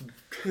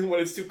 When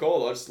it's too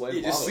cold, I'll just lay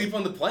lava. Just sleep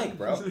on the plank,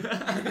 bro.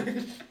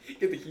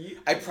 Get the heat.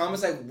 I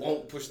promise I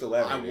won't push the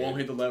lever. I won't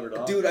hit the lever,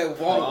 dog. Dude, I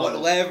won't. What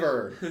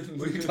lever?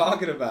 What are you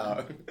talking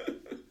about?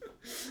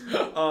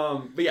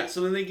 But yeah,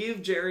 so then they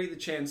give Jerry the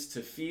chance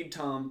to feed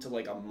Tom to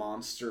a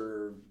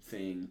monster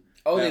thing.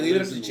 Oh, they leave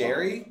it up to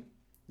Jerry?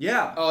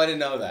 Yeah. Oh, I didn't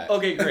know that.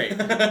 Okay, great.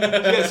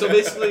 Yeah, so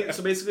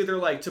basically they're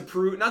not to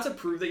prove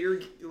that you're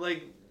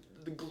the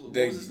what was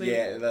his name?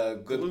 Yeah,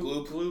 the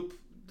Gloop.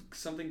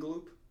 Something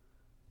Gloop?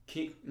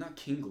 Not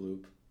King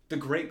Gloop. The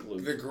Great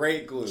Gloop. The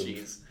Great Gloop.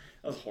 Jeez.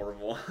 That was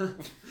horrible.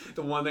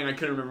 The one thing I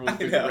couldn't remember was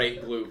the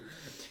Great Gloop.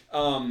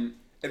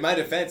 In my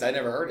defense, I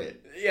never heard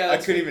it. Yeah. I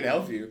couldn't even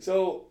help you.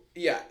 So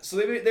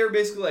they were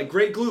basically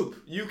Great Gloop,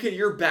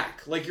 you're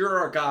back. You're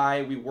our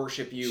guy, we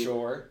worship you.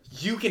 Sure.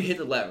 You can hit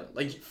the lever.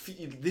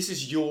 This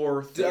is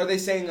your thing. Are they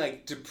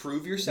saying, to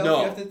prove yourself no,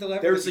 you have to hit the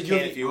lever? There's you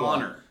have the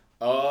honor.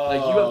 Oh, Like,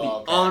 you have the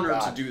okay, honor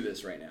God. to do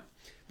this right now.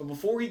 But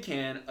before he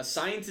can, a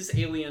scientist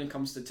alien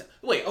comes to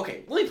wait,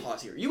 okay, let me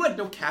pause here. You had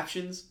no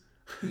captions?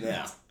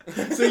 No.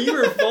 So you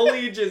were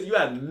fully you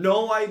had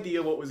no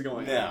idea what was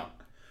going on. No.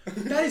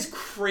 That is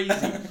crazy.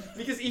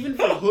 Because even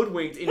for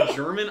Hoodwinked in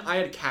German, I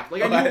had I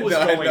knew what was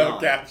going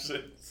on.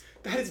 Captions.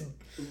 That is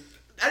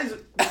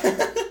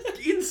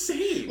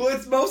insane. Well,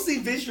 it's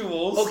mostly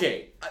visuals.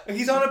 Okay.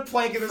 He's on a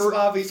plank in the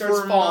lava, he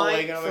starts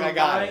falling, and I'm like, I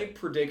got it.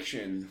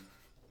 Prediction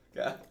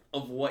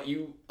of what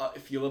you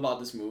feel about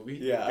this movie,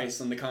 based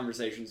on the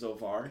conversation so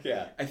far,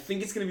 I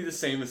think it's going to be the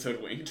same as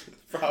Hoodwinked.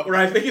 Probably. Where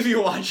I think if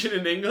you watch it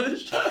in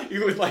English,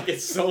 you would like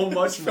it so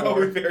much more.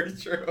 Probably very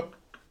true.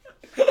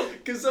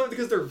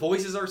 Because their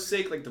voices are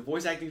sick, like the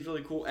voice acting is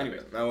really cool. Anyway,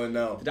 I wouldn't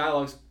know. the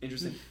dialogue's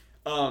interesting.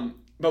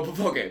 But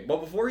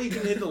before he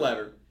can hit the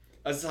lever,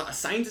 a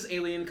scientist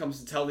alien comes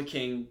to tell the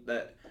king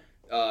that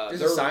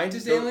there's a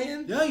scientist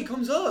alien? Yeah, he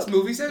comes up. This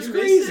movie sounds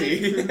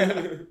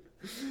crazy.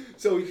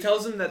 So he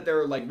tells him that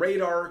their like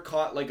radar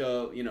caught like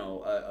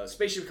a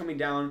spaceship coming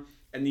down,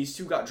 and these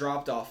two got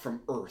dropped off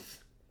from Earth.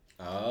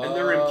 Oh. And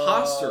they're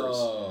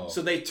imposters.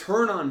 So they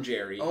turn on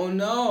Jerry. Oh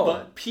no.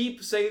 But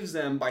Peep saves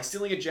them by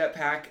stealing a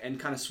jetpack and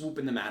kind of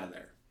swooping them out of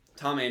there.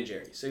 Tom and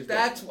Jerry.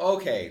 That's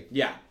okay.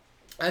 Yeah.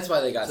 That's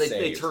why they got saved.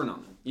 They turn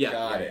on them. Yeah.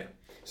 Got it.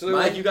 So they're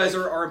like, you guys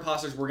are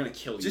imposters, we're going to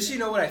kill you. Just so you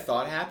know what I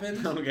thought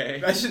happened?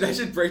 Okay. I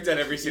should break down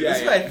every scene. This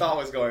is what I thought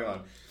was going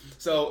on.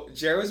 So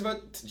Tom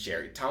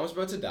was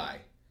about to die.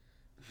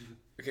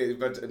 Okay,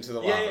 but into the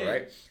lava,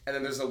 right? And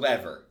then there's a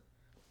lever.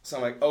 So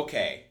I'm like,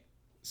 okay,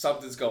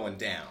 something's going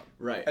down.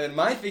 Right. And then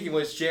my thinking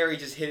was Jerry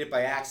just hit it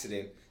by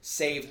accident,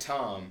 saved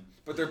Tom,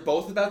 but they're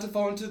both about to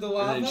fall into the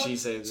lava. And then she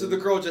saves So them.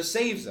 the girl just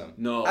saves them.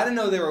 No. I didn't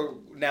know they were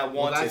now wanted.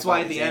 Well, that's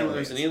why at the end when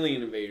there's an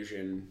alien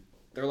invasion,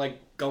 they're like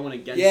going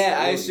against. Yeah,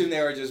 I assume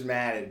they were just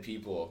mad at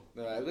people.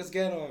 They're like, let's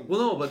get them. Well,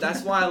 no, but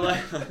that's why I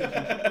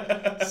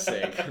like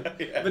sick.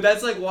 Yeah. But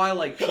that's like why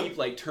like Peep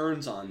like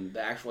turns on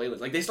the actual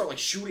aliens. Like they start like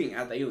shooting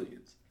at the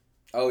aliens.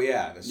 Oh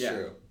yeah, that's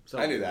true. So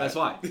I knew that. That's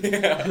why.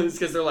 Yeah. It's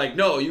because they're like,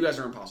 no, you guys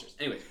are imposters.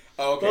 Anyway.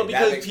 Oh, okay. Well,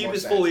 because Peep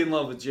is fully in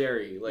love with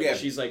Jerry. Like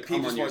she's like,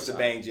 Peep just wants to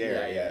bang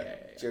Jerry. Yeah.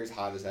 Jerry's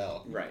hot as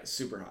hell. Right,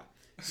 super hot.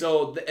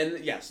 So so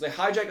they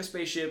hijack a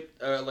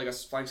spaceship, like a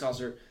flying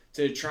saucer,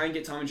 to try and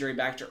get Tom and Jerry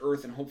back to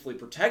Earth and hopefully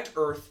protect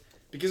Earth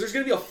because there's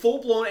gonna be a full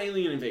blown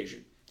alien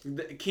invasion.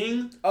 The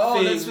King.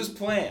 Oh, this was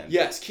planned.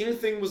 Yes, King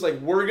Thing was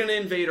like, we're gonna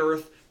invade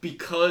Earth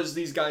because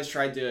these guys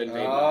tried to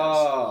invade Mars.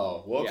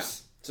 Oh, whoops.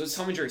 Yeah. So it's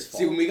Tom and Jerry's fault.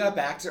 See, when we got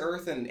back to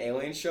Earth and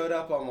aliens showed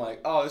up, I'm like,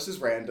 oh, this is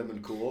random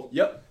and cool.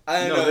 Yep. I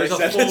didn't know there's they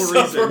a said full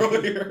this reason.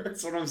 earlier.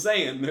 That's what I'm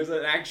saying. There's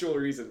an actual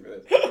reason for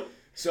this.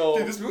 So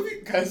dude, this movie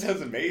kind of sounds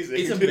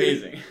amazing. It's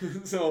amazing.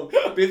 So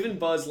Biff and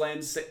Buzz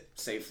land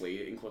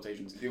safely, in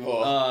quotations.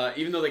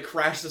 Even though they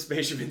crashed the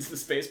spaceship into the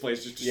space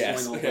place, just destroying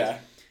the whole place.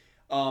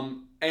 Yeah.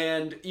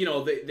 And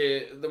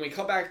then we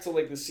cut back to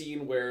like the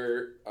scene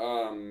where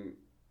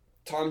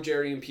Tom,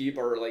 Jerry, and Peep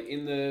are like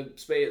in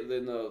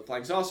the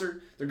flying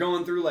saucer. They're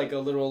going through like a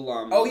little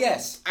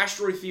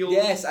asteroid field.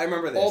 Yes, I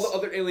remember this. All the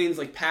other aliens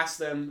like pass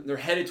them. They're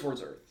headed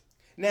towards Earth.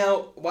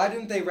 Now, why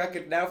didn't they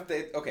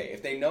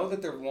if they know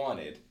that they're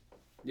wanted,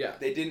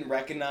 they didn't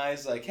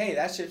recognize like, hey,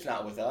 that ship's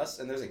not with us,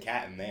 and there's a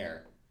cat in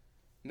there.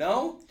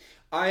 No,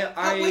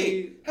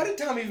 wait, how did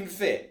Tom even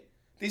fit?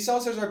 These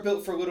saucers are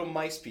built for little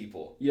mice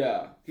people.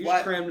 Yeah, he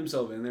just crammed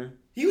himself in there.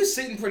 He was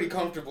sitting pretty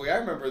comfortably. I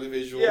remember the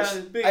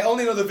visuals. Yeah, I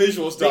only know the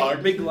visuals,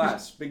 dog. Big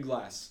glass. Big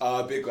glass.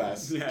 Big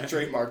glass. Yeah.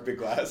 Trademark big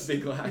glass.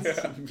 Big glass.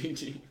 Yeah.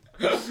 BG.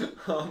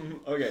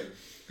 Okay.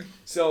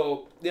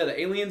 So, the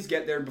aliens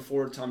get there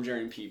before Tom,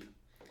 Jerry, and Peep.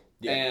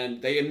 Yeah.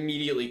 And they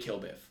immediately kill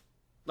Biff.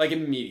 Like,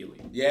 immediately.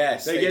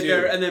 Yes, they get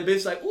there, and then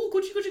Biff's like, ooh,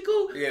 coochie, coochie,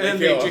 coo. Yeah, and then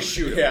they just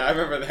shoot him. Yeah, I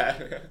remember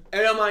that.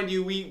 And mind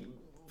you, we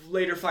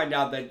later find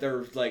out that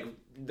they're, like,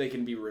 they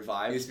can be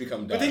revived. He's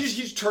become dust. But he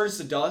just turns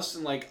to dust,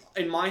 and, like,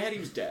 in my head, he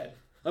was dead.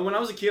 Like, when I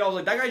was a kid, I was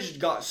like, that guy just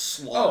got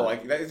slaughtered. Oh,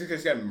 like, that's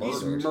because he got murdered.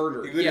 He's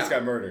murdered. He literally just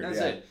got murdered. That's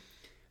it.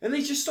 And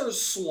they just started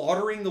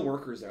slaughtering the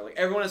workers there. Like,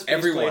 everyone has place.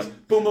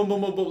 Everyone. Boom, boom, boom,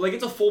 boom, boom. Like,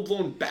 it's a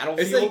full-blown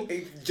battlefield.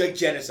 It's like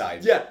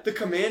genocide. Yeah. The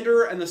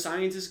commander and the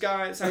scientist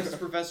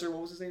professor,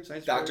 what was his name?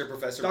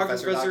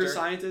 Professor,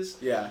 scientist.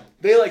 Yeah.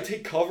 They, like,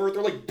 take cover.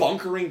 They're, like,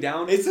 bunkering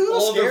down. It's a little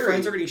all scary. Their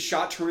friends are getting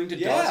shot, turning to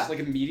dust, like,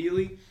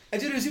 immediately. And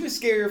dude, it was even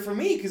scarier for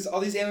me, because all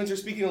these aliens are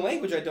speaking a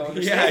language I don't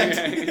understand.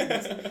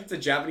 Yeah. It's a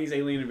Japanese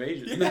alien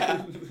invasion.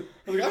 Yeah.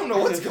 I was like, I don't know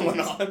what's going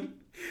on.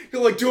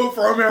 You're like, do it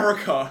for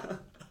America.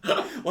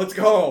 Let's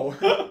go.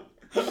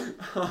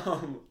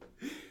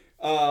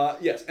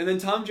 Yes, and then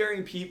Tom, Jerry,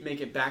 and Pete make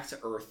it back to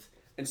Earth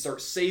and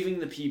start saving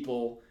the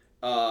people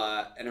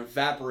and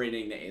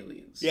evaporating the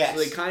aliens. Yes.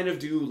 So they kind of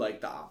do like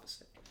the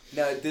opposite.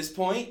 Now at this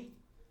point,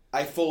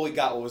 I fully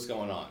got what was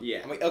going on.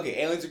 Yeah. I'm like,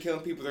 okay, aliens are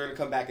killing people, they're going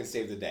to come back and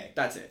save the day.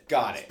 That's it.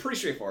 Got it. It's pretty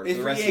straightforward.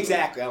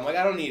 Exactly. I'm like,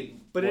 I don't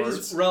need But words. it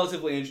is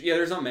relatively interesting. Yeah,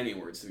 there's not many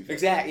words to be fair.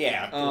 Exactly,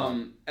 yeah.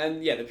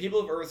 And the people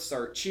of Earth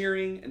start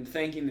cheering and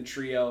thanking the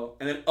trio,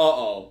 and then,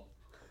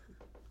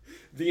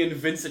 the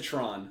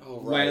Invincitron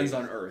lands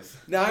on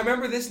Earth. Now I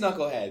remember this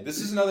knucklehead. This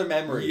is another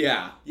memory.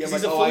 Yeah. Yeah,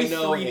 he's a fully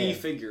 3D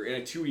figure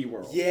in a 2D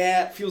world.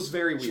 Yeah. It feels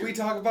very weird. Should we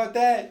talk about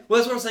that? Well,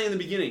 that's what I was saying in the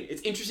beginning.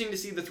 It's interesting to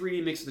see the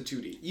 3D mix with the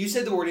 2D. You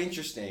said the word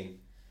interesting.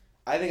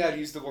 I think I'd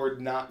use the word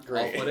not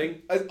great.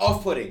 Off-putting?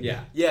 Off-putting.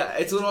 Yeah. Yeah,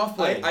 it's a little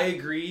off-putting. I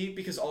agree,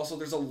 because also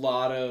there's a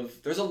lot of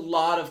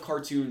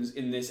cartoons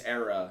in this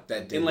era.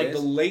 That did in like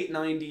this? the late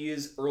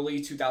 90s,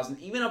 early 2000s,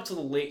 even up to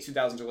the late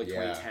 2000s or late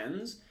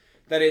 2010s.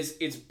 That is,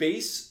 it's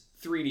base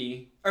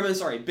 2D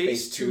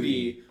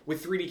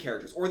with 3D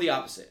characters, or the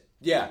opposite.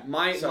 Yeah.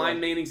 My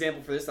main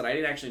example for this that I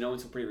didn't actually know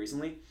until pretty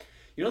recently,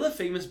 you know the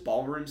famous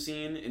ballroom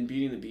scene in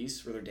Beauty and the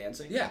Beast where they're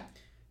dancing? Yeah.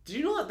 Did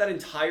you know that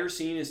entire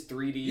scene is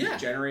 3D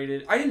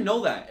generated? I didn't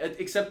know that,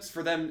 except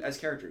for them as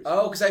characters.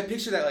 Oh, because I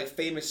picture that like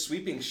famous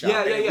sweeping shot.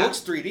 Yeah. It looks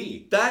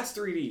 3D. That's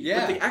 3D.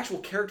 Yeah. But the actual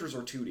characters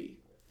are 2D.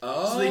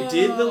 Oh. So they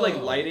did the like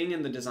lighting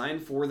and the design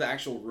for the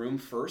actual room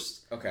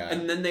first. Okay.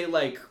 And then they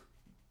like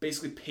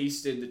basically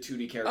pasted the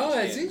 2D characters. Oh,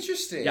 that's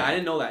interesting. Yeah, I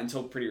didn't know that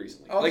until pretty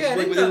recently. Okay, I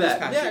didn't know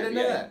that. I didn't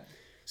know that.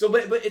 So,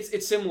 but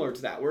it's similar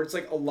to that, where it's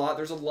like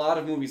there's a lot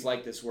of movies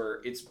like this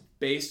where it's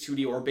base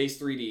 2D or base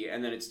 3D,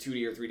 and then it's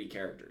 2D or 3D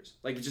characters.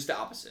 Like, it's just the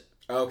opposite.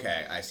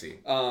 Okay, I see.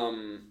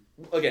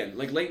 Again,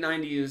 like late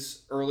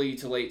 90s, early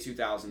to late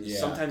 2000s,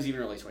 sometimes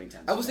even early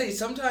 2010s. I would say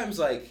sometimes,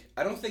 like,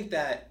 I don't think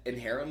that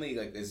inherently,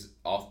 like, is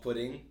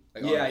off-putting.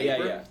 Like,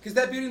 yeah. Because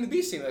that Beauty and the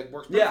Beast scene, like,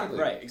 works perfectly.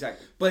 Yeah, right,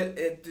 exactly. But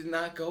it did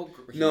not go...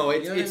 No,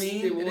 it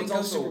didn't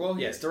go super well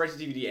here. Yeah, it's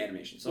direct-to-DVD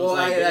animation. So well,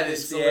 it's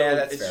that's fair.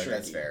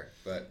 That's fair.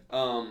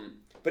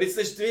 But it's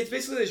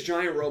basically this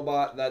giant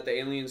robot that the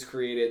aliens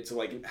created to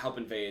like help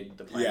invade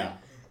the planet. Yeah.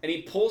 And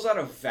he pulls out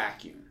a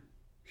vacuum.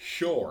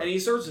 Sure. And he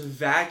starts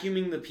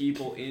vacuuming the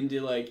people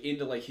into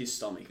his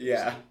stomach.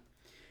 Yeah.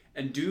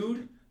 And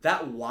dude,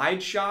 that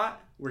wide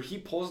shot where he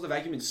pulls the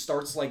vacuum and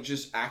starts like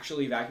just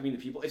actually vacuuming the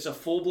people. It's a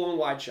full-blown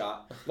wide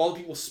shot of all the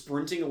people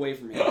sprinting away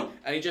from him,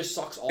 and he just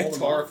sucks all of them. It's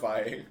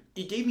horrifying.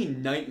 It gave me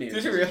nightmares.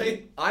 Did it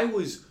really? I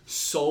was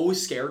so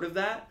scared of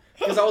that.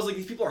 Because I was like,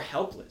 these people are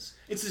helpless.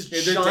 It's this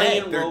they're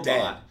giant dead.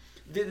 robot.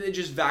 It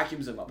just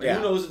vacuums them up. And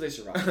who knows if they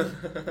survive.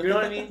 You know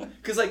what I mean?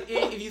 Because like,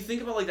 if you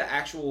think about like the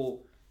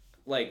actual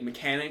like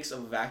mechanics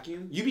of a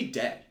vacuum, you'd be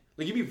dead.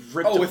 Like, you'd be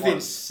ripped apart. within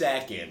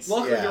seconds.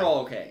 Luckily, they're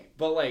all okay.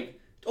 But like,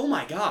 oh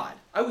my god.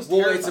 I was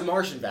terrified. Well, it's a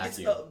Martian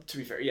vacuum. To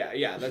be fair.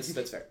 Yeah, that's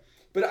fair.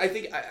 But I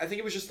think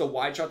it was just the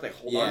wide shot that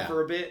hold on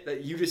for a bit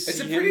that you just see it's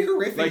a pretty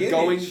horrific like image.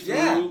 going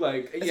through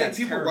like it's like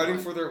people terrifying.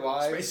 running for their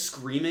lives,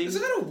 screaming.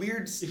 Isn't that a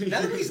weird? Now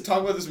that we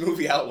talk about this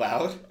movie out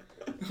loud,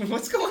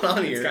 what's going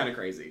on here? It's kind of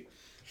crazy.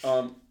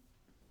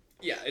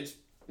 Yeah, it's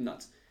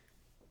nuts.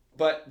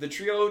 But the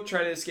trio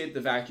try to escape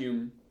the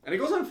vacuum, and it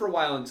goes on for a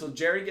while until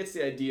Jerry gets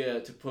the idea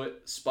to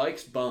put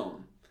Spike's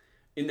bone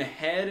in the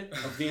head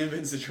of the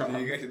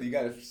Invincitron. You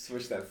gotta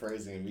switch that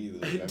phrasing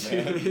immediately,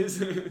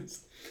 man.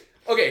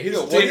 Okay,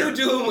 what are you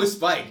doing with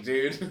Spike,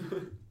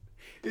 dude?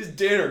 His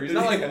dinner. He's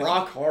not like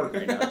rock hard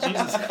right now.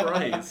 Jesus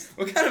Christ.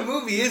 What kind of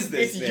movie is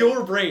this? It's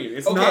your brain.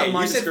 It's not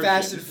my description. You said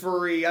fast and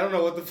furry. I don't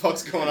know what the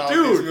fuck's going on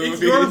Dude, with these movies.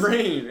 it's your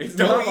brain. It's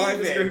not my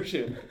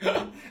description.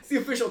 It's the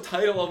official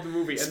title of the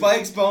movie.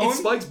 Spike's bone? It's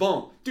Spike's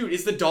bone. Dude,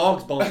 it's the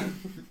dog's bone.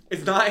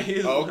 It's not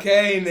his.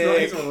 Okay, Nick.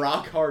 It's not his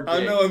rock hard dick. I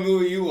don't know what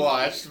movie you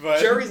watched, but...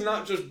 Jerry's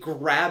not just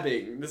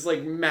grabbing this,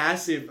 like,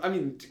 massive... I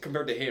mean,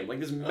 compared to him, like,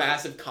 this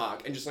massive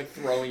cock and just, like,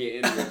 throwing it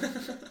in.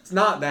 It's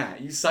not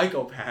that. You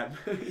psychopath.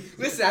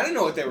 Listen, I don't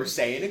know what they were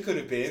saying. It could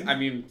have been. I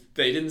mean,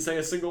 they didn't say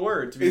a single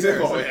word, to be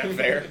fair. Oh, yeah,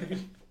 fair.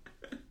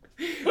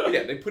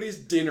 Yeah, they put his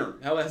dinner.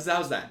 How's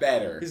that?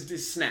 Better.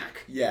 His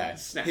snack. Yeah.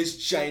 Snack. His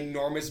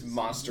ginormous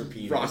monster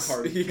penis. Rock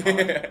hard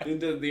cock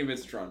into the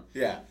Invincitron.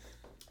 Yeah.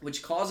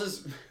 Which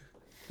causes...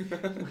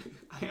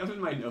 I have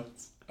in my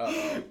notes.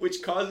 Uh-oh.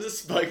 Which causes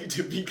Spike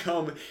to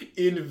become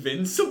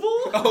invincible?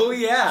 Oh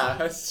yeah,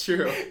 that's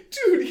true.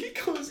 Dude, he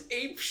goes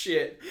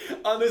apeshit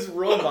on this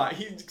robot.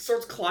 He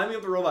starts climbing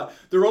up the robot.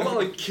 The robot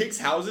like kicks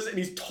houses and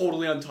he's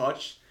totally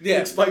untouched. Yeah,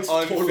 like, Spike's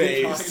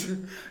totally unfazed.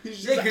 fine.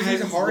 He's Yeah, because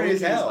he's hard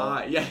as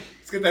hell. Yeah.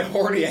 He's got that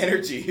horny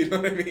energy, you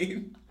know what I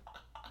mean?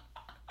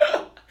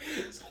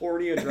 It's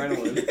horny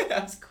adrenaline. Yeah.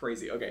 That's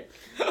crazy. Okay.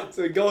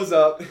 So he goes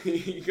up,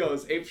 he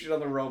goes apeshit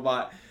on the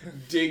robot,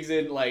 digs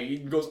in, like, he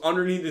goes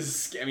underneath his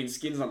skin. I mean,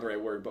 skin's not the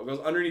right word, but goes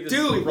underneath this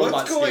Dude, robot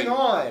what's going skin,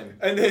 on?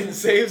 and then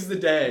saves the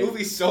day. The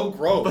movie's so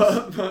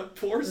gross. But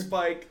poor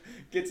Spike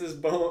gets his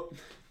bone.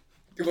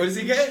 What does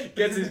he get?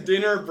 Gets his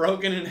dinner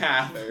broken in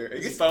half.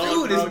 His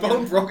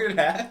bone broken in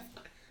half?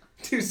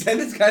 Dude, send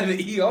this guy to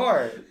the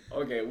ER.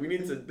 Okay, we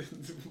need to...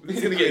 We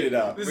need to clean it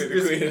up.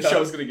 This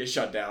show's gonna get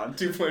shut down.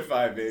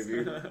 2.5,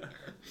 baby.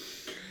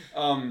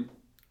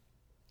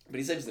 But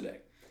he saves the day.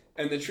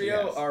 And the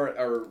trio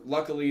are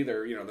luckily,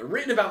 they're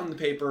written about in the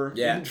paper.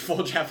 Yeah. In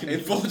full Japanese.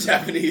 In full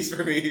Japanese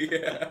for me,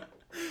 yeah.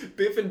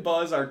 Biff and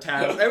Buzz are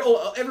tasked.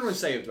 Everyone's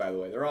saved, by the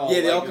way. They're all...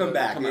 Yeah, they all come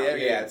back.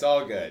 Yeah, it's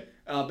all good.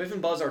 Biff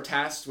and Buzz are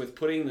tasked with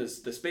putting the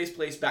space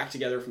place back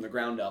together from the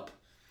ground up.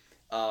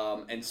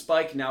 And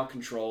Spike now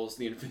controls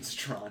the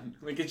Invincitron.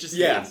 Like, it's just...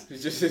 Yeah,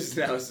 it's just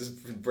now it's his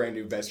brand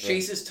new best friend.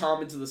 Chases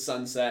Tom into the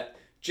sunset,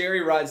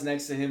 Jerry rides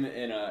next to him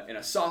in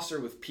a saucer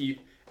with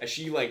Pete as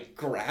she like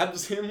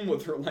grabs him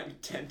with her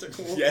like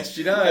tentacles. Yes,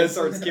 she does. And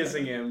starts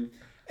kissing him.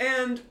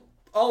 And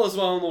all is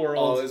well in the world.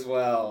 All is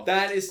well.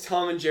 That is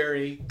Tom and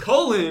Jerry,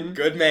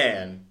 Good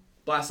man.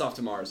 Blast Off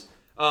to Mars.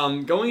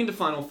 Going into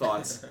final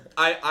thoughts,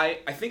 I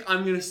think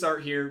I'm going to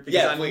start here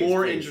because I'm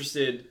more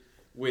interested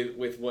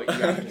with what you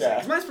have to say.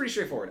 Because mine's pretty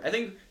straightforward. I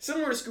think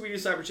similar to Scooby-Doo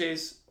Cyber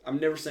Chase, I'm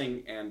never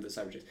saying and the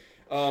Cyber Chase.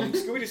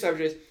 Scooby-Doo Cyber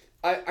Chase,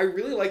 I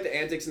really like the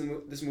antics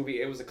in this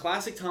movie. It was a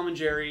classic Tom and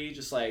Jerry,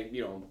 just like,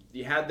 you know,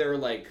 you had their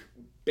like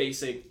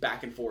basic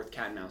back and forth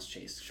cat and mouse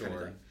chase kind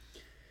of thing.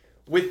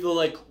 With the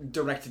like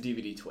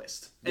direct-to-DVD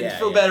twist. And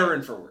for better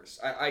and for worse.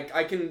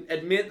 I can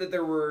admit that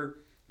there were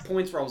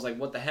points where I was like,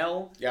 what the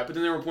hell? Yeah. But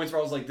then there were points where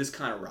I was like, this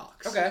kind of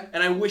rocks. Okay.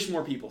 And I wish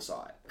more people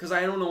saw it. Because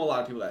I don't know a lot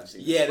of people that have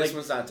seen it. Yeah, this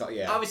one's not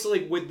obviously,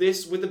 like, with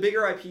the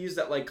bigger IPs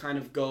that like kind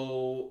of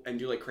go and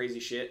do like crazy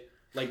shit,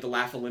 like the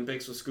Laugh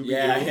Olympics with Scooby-Doo.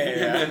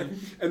 Yeah.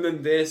 and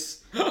then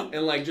this,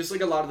 and like just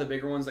like a lot of the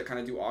bigger ones that kind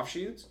of do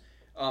offshoots.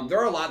 There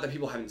are a lot that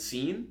people haven't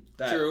seen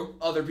that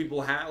other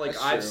people have.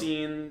 Like I've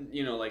seen,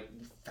 you know, like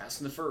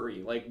Fast and the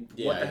Furry. Like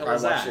what the hell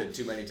is that? I've watched it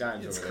too many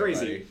times. It's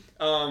crazy.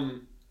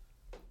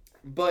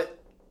 But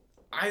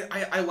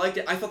I liked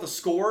it. I thought the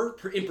score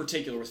in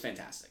particular was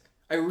fantastic.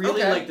 I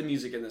really liked the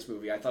music in this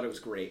movie. I thought it was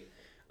great.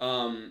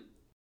 And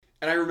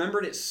I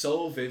remembered it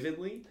so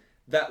vividly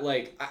that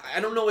like I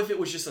don't know if it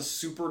was just a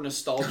super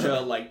nostalgia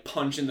like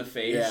punch in the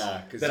face.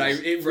 Yeah, that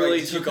it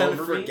really took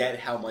over me. Forget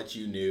how much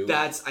you knew.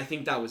 I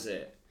think that was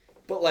it.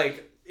 But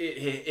like it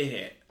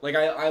hit. Like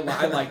I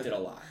liked it a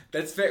lot.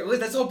 That's fair.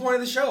 That's the whole point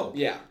of the show.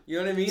 Yeah, you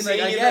know what I mean. Like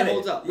I get it.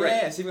 Holds up. Right.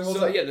 Yeah, seeing it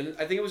holds up. Yeah,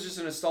 I think it was just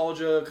a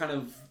nostalgia kind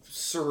of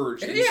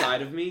surge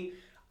inside of me.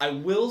 I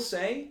will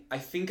say, I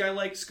think I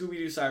like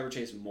Scooby-Doo Cyber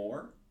Chase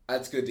more.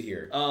 That's good to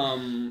hear.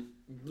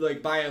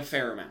 Like by a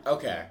fair amount.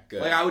 Okay,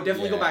 good. Like I would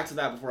definitely go back to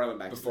that before I went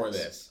back to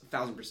this.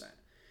 1,000%.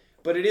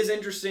 But it is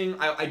interesting.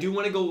 I do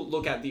want to go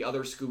look at the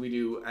other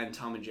Scooby-Doo and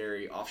Tom and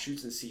Jerry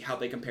offshoots and see how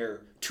they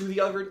compare to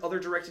the other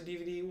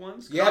directed-DVD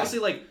ones. Yeah. Obviously,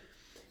 like,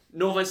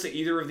 no offense to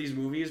either of these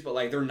movies, but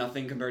like they're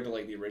nothing compared to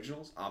like the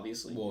originals,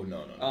 obviously. Well,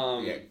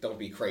 no. Yeah, don't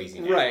be crazy.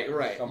 Now.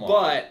 Right. Come on.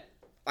 But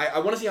I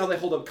want to see how they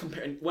hold up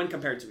when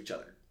compared to each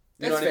other.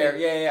 You That's fair. I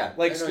mean? Yeah.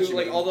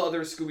 Like all the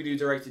other Scooby-Doo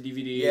directed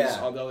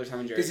DVDs, all the other Tom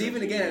and Jerry. Because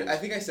even again, I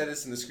think I said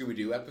this in the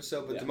Scooby-Doo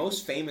episode, but the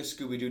most famous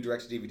Scooby-Doo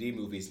directed DVD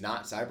movie is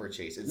not Cyber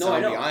Chase. It's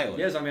Zombie Island.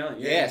 Yeah, Zombie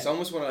Island. Yeah. So I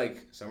almost want to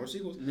like some more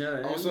sequels. Yeah.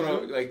 I almost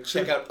want to like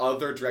check out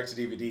other directed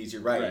DVDs.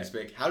 You're right. It's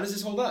like, how does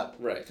this hold up?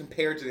 Right.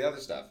 Compared to the other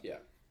stuff. Yeah.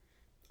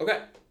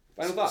 Okay.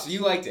 Final thoughts. So you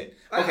liked it.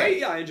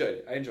 Okay. I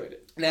enjoyed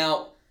it.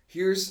 Now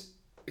here's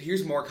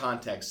more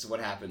context to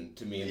what happened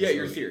to me in this movie.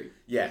 Your theory.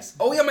 Yes.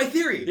 Oh, yeah, my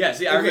theory. Yes,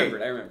 I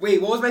remembered.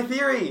 Wait, what was my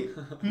theory?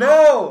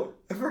 No!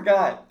 I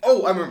forgot.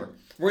 Oh, I remember.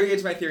 We're going to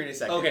get to my theory in a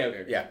second.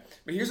 Okay. Yeah.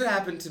 But here's what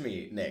happened to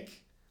me, Nick.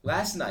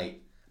 Last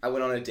night, I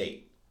went on a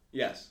date.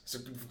 Yes. It's a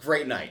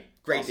great night.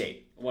 Great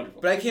date.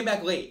 Wonderful. But I came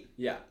back late.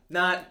 Yeah.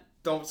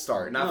 Don't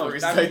start. Not for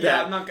reasons like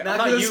that. I'm not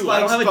you. I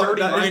don't have a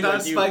dirty mind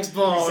like you. Spike's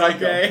bone,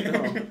 okay?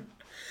 No.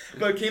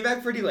 But came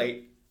back pretty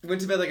late.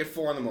 Went to bed like at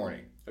 4 a.m.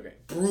 Okay.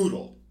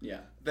 Brutal. Yeah.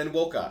 Then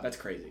woke up. That's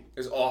crazy. It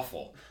was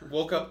awful.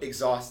 Woke up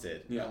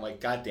exhausted. Yeah. I'm like,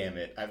 God damn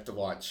it, I have to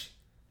watch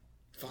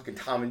fucking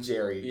Tom and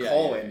Jerry,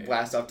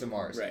 Blast Off to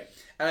Mars. Right.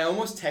 And I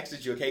almost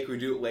texted you, okay, can we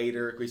do it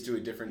later? Can we just do a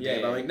different day?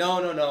 But I'm like,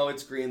 no,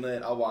 it's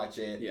greenlit. I'll watch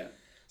it. Yeah.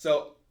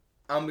 So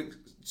I'm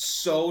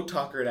so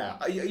tuckered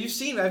out. You've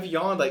seen I've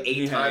yawned like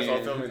 8 times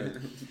while filming it.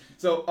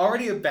 So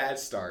already a bad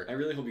start. I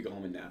really hope you go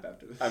home and nap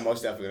after this. I'm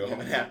most definitely going to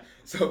go home and nap.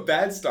 So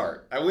bad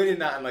start. I went in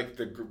not in like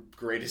the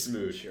greatest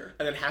mood. Sure.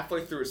 And then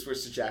halfway through it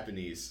switched to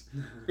Japanese,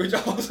 which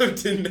also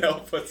didn't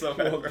help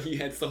whatsoever. Well,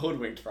 yeah, it's the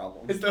hoodwinked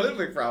problem. It's the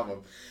hoodwinked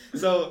problem.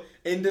 So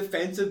in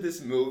defense of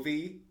this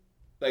movie,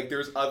 like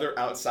there's other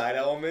outside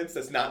elements.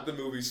 That's not the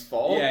movie's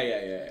fault.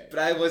 Yeah. But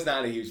I was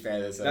not a huge fan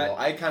of this at all.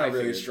 I kind of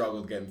really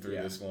struggled getting through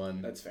this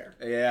one. That's fair.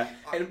 Yeah.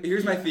 And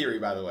here's my theory,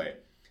 by the way.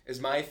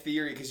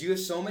 Because you have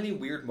so many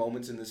weird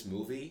moments in this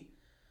movie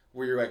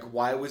where you're like,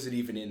 why was it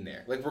even in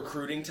there? Like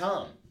recruiting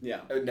Tom.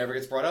 Yeah. It never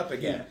gets brought up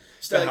again.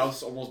 Yeah. The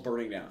house almost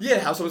burning down. Yeah,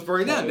 the house almost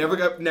burning down. Never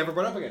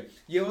brought up again.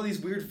 You have all these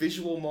weird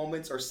visual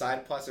moments or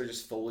side plots that are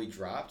just fully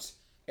dropped.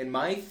 And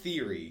my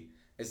theory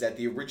is that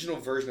the original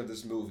version of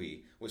this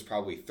movie was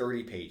probably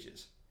 30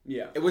 pages.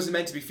 Yeah. It wasn't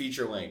meant to be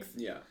feature length.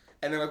 Yeah.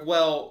 And they're like,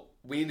 well,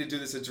 we need to do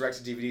this as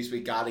direct-to-DVD, so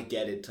we got to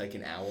get it to like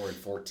an hour and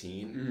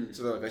 14. Mm-hmm.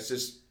 So they're like, let's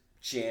just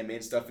jam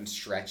in stuff and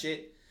stretch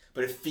it.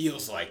 But it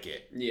feels like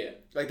it. Yeah.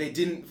 Like they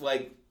didn't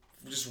like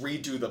just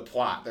redo the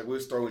plot. Like we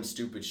was throwing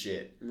stupid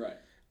shit. Right.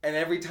 And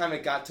every time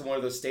it got to one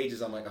of those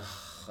stages, I'm like,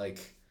 ugh,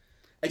 like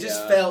it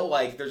just felt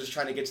like they're just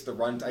trying to get to the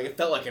runtime. Like, it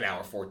felt like an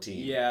hour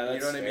 14. Yeah, that's you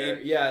know what fair. I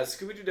mean? Yeah,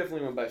 Scooby-Doo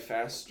definitely went by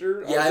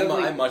faster. Yeah,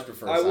 I much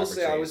prefer. I will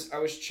say I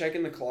was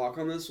checking the clock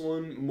on this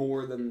one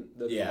more than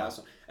the last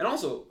one. And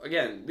also,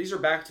 again, these are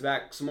back to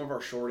back some of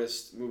our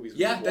shortest movies.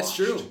 Yeah, that's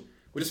true.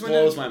 Which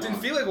blows my mind. Didn't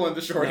feel like one of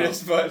the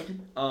shortest, but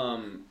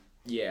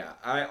yeah,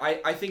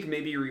 I think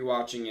maybe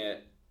rewatching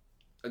it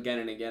again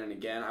and again and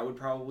again, I would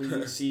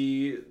probably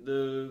see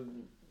the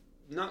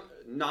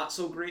not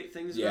so great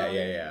things. Yeah, around.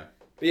 yeah.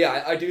 But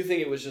yeah, I do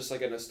think it was just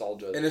like a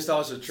nostalgia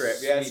trip.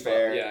 Yeah, it's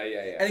fair.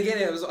 Yeah. And again,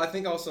 it was. I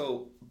think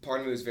also part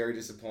of me was very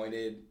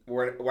disappointed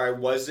where I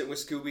wasn't with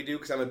Scooby-Doo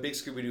because I'm a big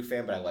Scooby-Doo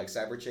fan, but I like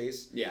Cyber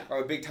Chase. Yeah.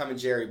 I'm a big Tom and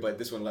Jerry, but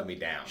this one let me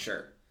down.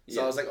 Sure.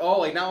 So I was like,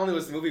 oh, like not only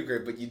was the movie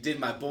great, but you did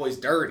my boys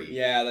dirty.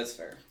 Yeah, that's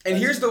fair. And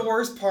here's the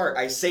worst part.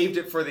 I saved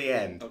it for the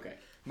end. Okay.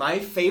 My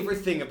favorite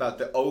thing about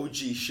the OG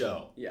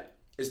show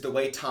is the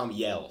way Tom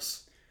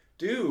yells.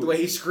 Dude. The way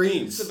he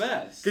screams. It's the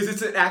best. Because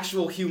it's an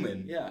actual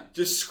human. Yeah.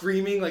 Just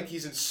screaming like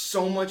he's in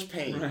so much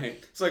pain.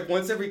 Right. So like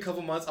once every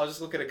couple months, I'll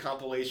just look at a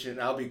compilation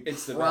and I'll be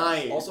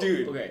crying. Also,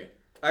 dude. Okay.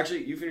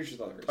 Actually, you finish your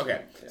thought first.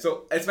 Okay. Yeah.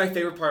 So it's my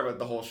favorite part about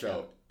the whole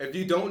show. If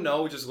you don't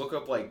know, just look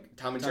up like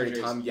Tom and Jerry,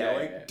 Tom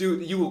yelling. Yeah.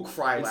 Dude, you will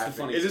cry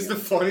laughing. It is the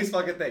funniest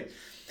fucking thing.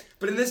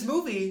 But in this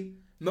movie,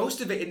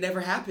 most of it never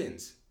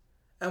happens.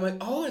 I'm like,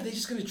 oh, are they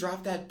just gonna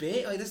drop that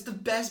bit? Like that's the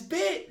best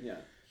bit. Yeah.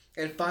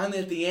 And finally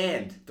at the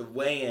end, the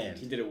way end.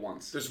 He did it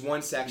once. There's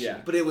one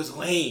section, but it was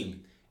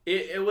lame.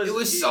 It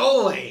was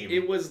so lame.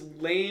 It was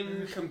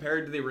lame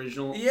compared to the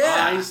original.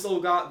 Yeah. I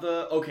still got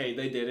the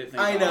they did it.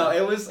 I know.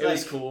 It was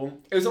cool.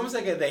 It was almost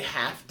like they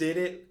half did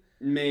it.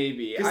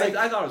 Maybe. I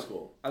thought it was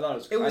cool.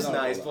 It was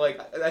nice, but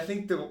like I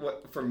think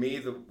for me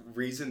the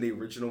reason the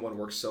original one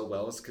works so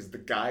well is because the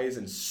guy is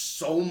in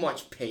so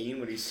much pain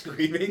when he's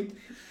screaming,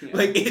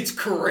 like it's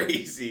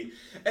crazy.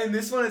 And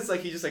this one, it's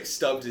like he just like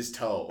stubbed his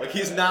toe, like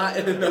he's not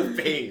in enough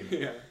pain.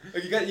 Yeah,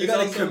 like you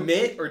got to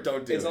commit or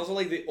don't do it. It's also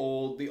like the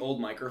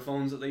old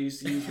microphones that they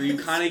used to use, where you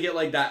kind of get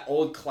like that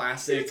old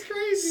classic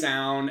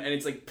sound, and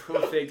it's like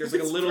perfect. There's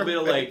like a little bit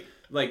of like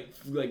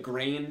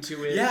grain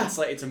to it. Yeah, it's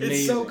amazing.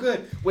 It's so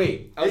good.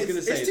 Wait, I was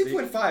gonna say it's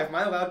 2.5. Am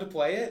I allowed to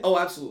play it? Oh,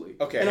 absolutely.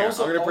 Okay, and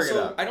also, I'm gonna bring it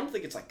up. I don't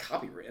think it's like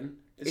copywritten.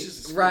 It's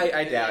just right.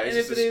 I doubt it. And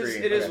if it is,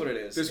 it is what it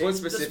is. There's one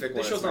specific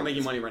one. The show's not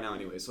making money right now,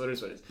 anyway, so it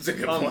is what it is. It's a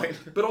good point.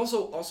 But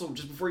also,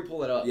 just before you pull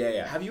that up,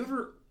 have you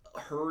ever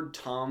heard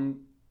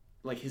Tom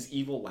like his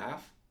evil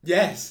laugh?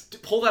 Yes.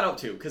 Pull that up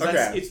too, because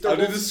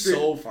it's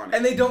so funny.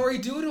 And they don't really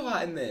do it a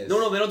lot in this.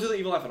 No, they don't do the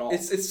evil laugh at all.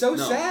 It's so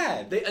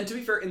sad. And to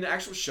be fair, in the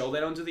actual show, they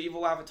don't do the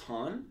evil laugh a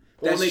ton.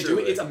 But when they do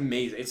it, it's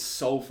amazing. It's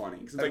so funny.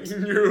 It's like, that's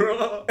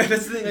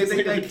the thing. It's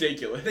like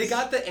ridiculous. They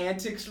got the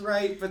antics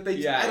right, but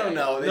I don't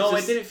know.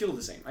 It didn't feel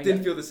the same.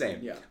 Didn't feel the same.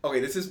 Yeah.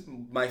 Okay, this is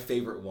my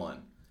favorite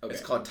one. Okay.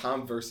 It's called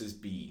Tom versus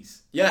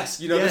Bees.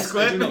 Yes. You know this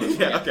clip? I do know this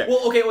yeah, okay.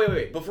 Well, okay,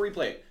 wait. Before you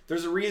play it,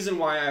 there's a reason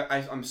why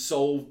I'm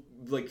so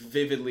like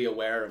vividly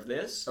aware of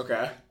this.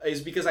 Okay. Is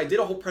because I did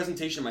a whole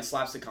presentation in my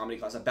slapstick comedy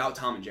class about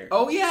Tom and Jerry.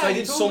 Oh yeah. So I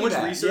did so much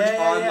research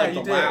on like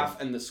the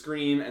laugh and the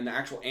scream and the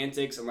actual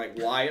antics and like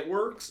why it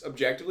works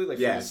objectively, like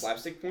from the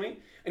slapstick point,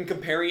 and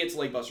comparing it to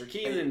like Buster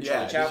Keaton and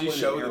Charlie Chaplin. Did you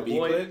show the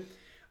B-clip?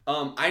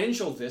 I didn't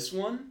show this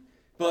one,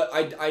 but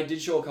I did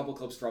show a couple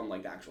clips from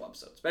like the actual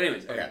episodes. But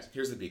anyways, okay.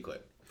 Here's the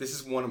B-clip. This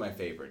is one of my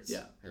favorites.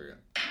 Yeah. Here we go.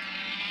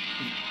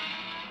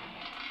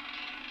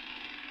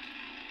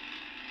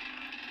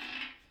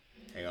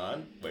 Hang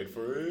on. Wait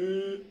for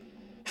it.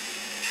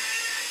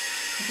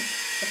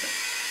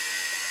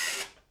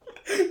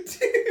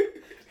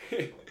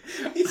 Dude.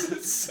 He's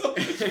in so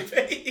much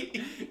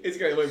pain. It's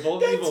great. Wait,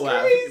 both people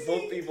laugh.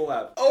 Both people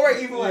laugh. Oh,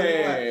 right. Evil laugh.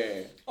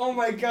 Yeah. Oh,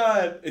 my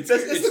God. That's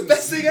the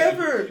best thing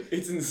ever.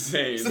 It's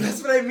insane. So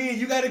that's what I mean.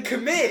 You got to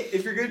commit.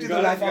 If you're going to do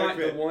the laugh,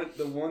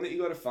 the one that you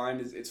got to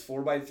find is it's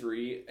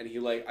 4x3, and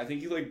I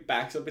think he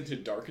backs up into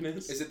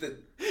darkness. Is it the...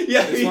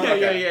 Yeah.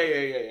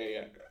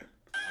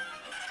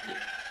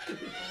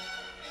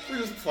 We're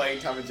just playing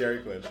Tom and Jerry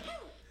clip.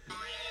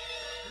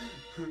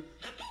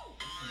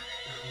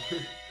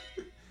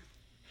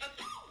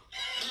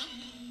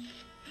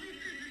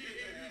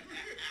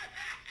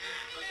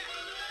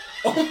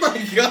 Oh my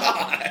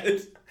God!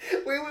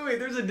 Wait.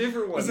 There's a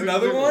different one. There's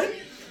another one?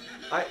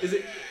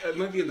 It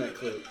might be in that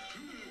clip.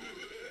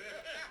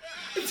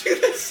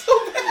 Dude, that's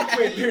so bad.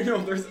 Wait,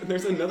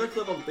 there's another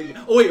clip I'm thinking.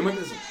 Oh wait, it might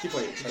be this one. Keep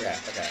playing. Okay.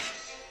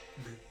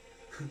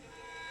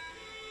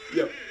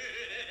 Yep.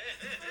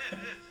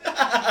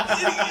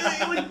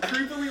 he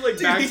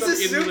creepily backs up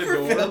into the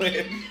door. Villain.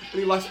 And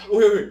he locks.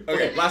 Wait.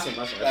 Okay, last one.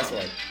 Last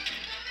one.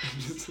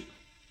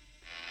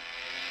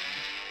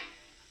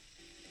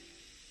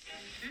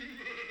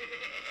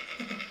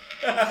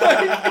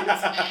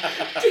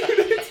 Dude,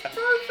 it's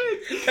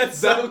perfect. That's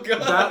so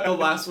good. The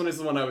last one is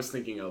the one I was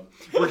thinking of,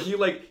 where he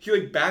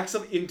backs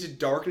up into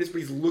darkness, but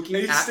he's looking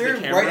at the camera,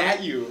 staring right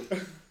at you.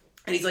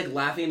 And he's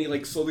laughing, and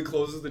he slowly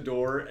closes the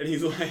door, and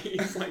he's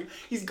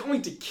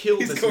going to kill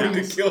this mouse. He's going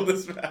to kill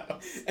this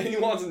mouse. And he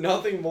wants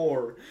nothing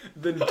more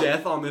than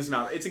death on this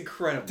mouse. It's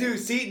incredible. Dude,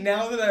 see,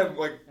 now that I'm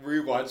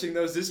rewatching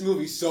those, this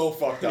movie's so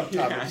fucked up,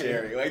 Tom and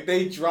Jerry.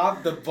 They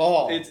dropped the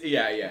ball.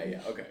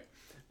 Okay.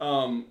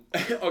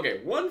 Okay,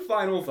 one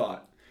final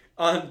thought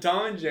on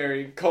Tom and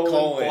Jerry,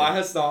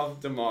 blast off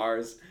to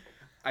Mars.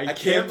 I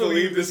can't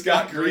believe this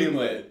got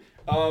greenlit.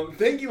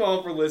 Thank you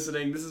all for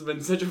listening. This has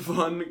been such a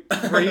fun,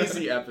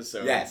 crazy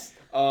episode. Yes.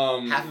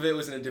 Half of it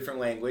was in a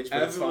different language,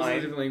 but it's fine. Half of it was in a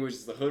different language.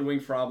 It's the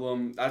hoodwink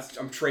problem. I'm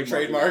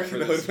trademarking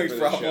the hoodwink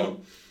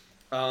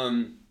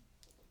problem.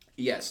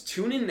 Yes,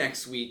 tune in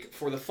next week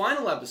for the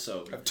final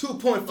episode of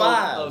 2.5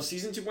 of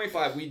season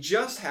 2.5. We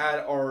just had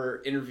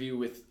our interview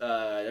with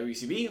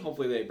WCB.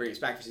 Hopefully they bring us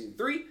back for season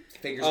 3.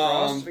 Fingers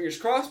crossed. Fingers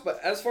crossed. But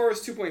as far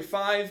as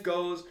 2.5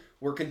 goes,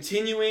 we're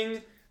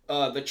continuing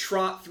the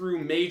trot through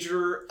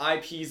major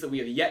IPs that we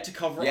have yet to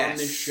cover on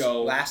this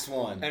show. Last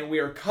one. And we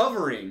are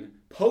covering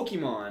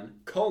Pokemon,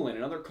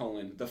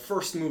 the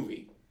first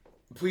movie.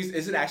 Please,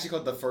 is it actually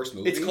called the first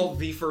movie? It's called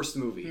the first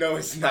movie. No,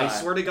 it's not. I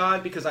swear to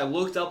God, because I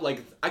looked up,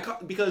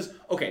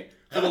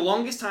 for the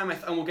longest time, and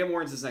we'll get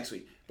more into this next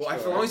week, but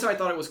for the longest time I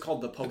thought it was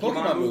called the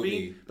Pokemon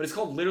movie, but it's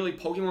called literally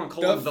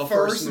Pokemon, the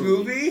first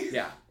movie.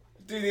 Yeah.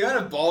 Dude, the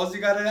amount of balls you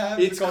gotta have.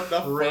 It's called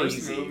the crazy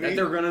first movie. that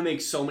they're gonna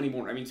make so many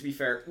more. I mean, to be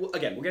fair,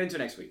 again, we'll get into it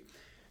next week.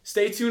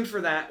 Stay tuned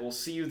for that. We'll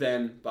see you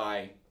then.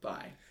 Bye.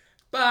 Bye.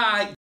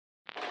 Bye.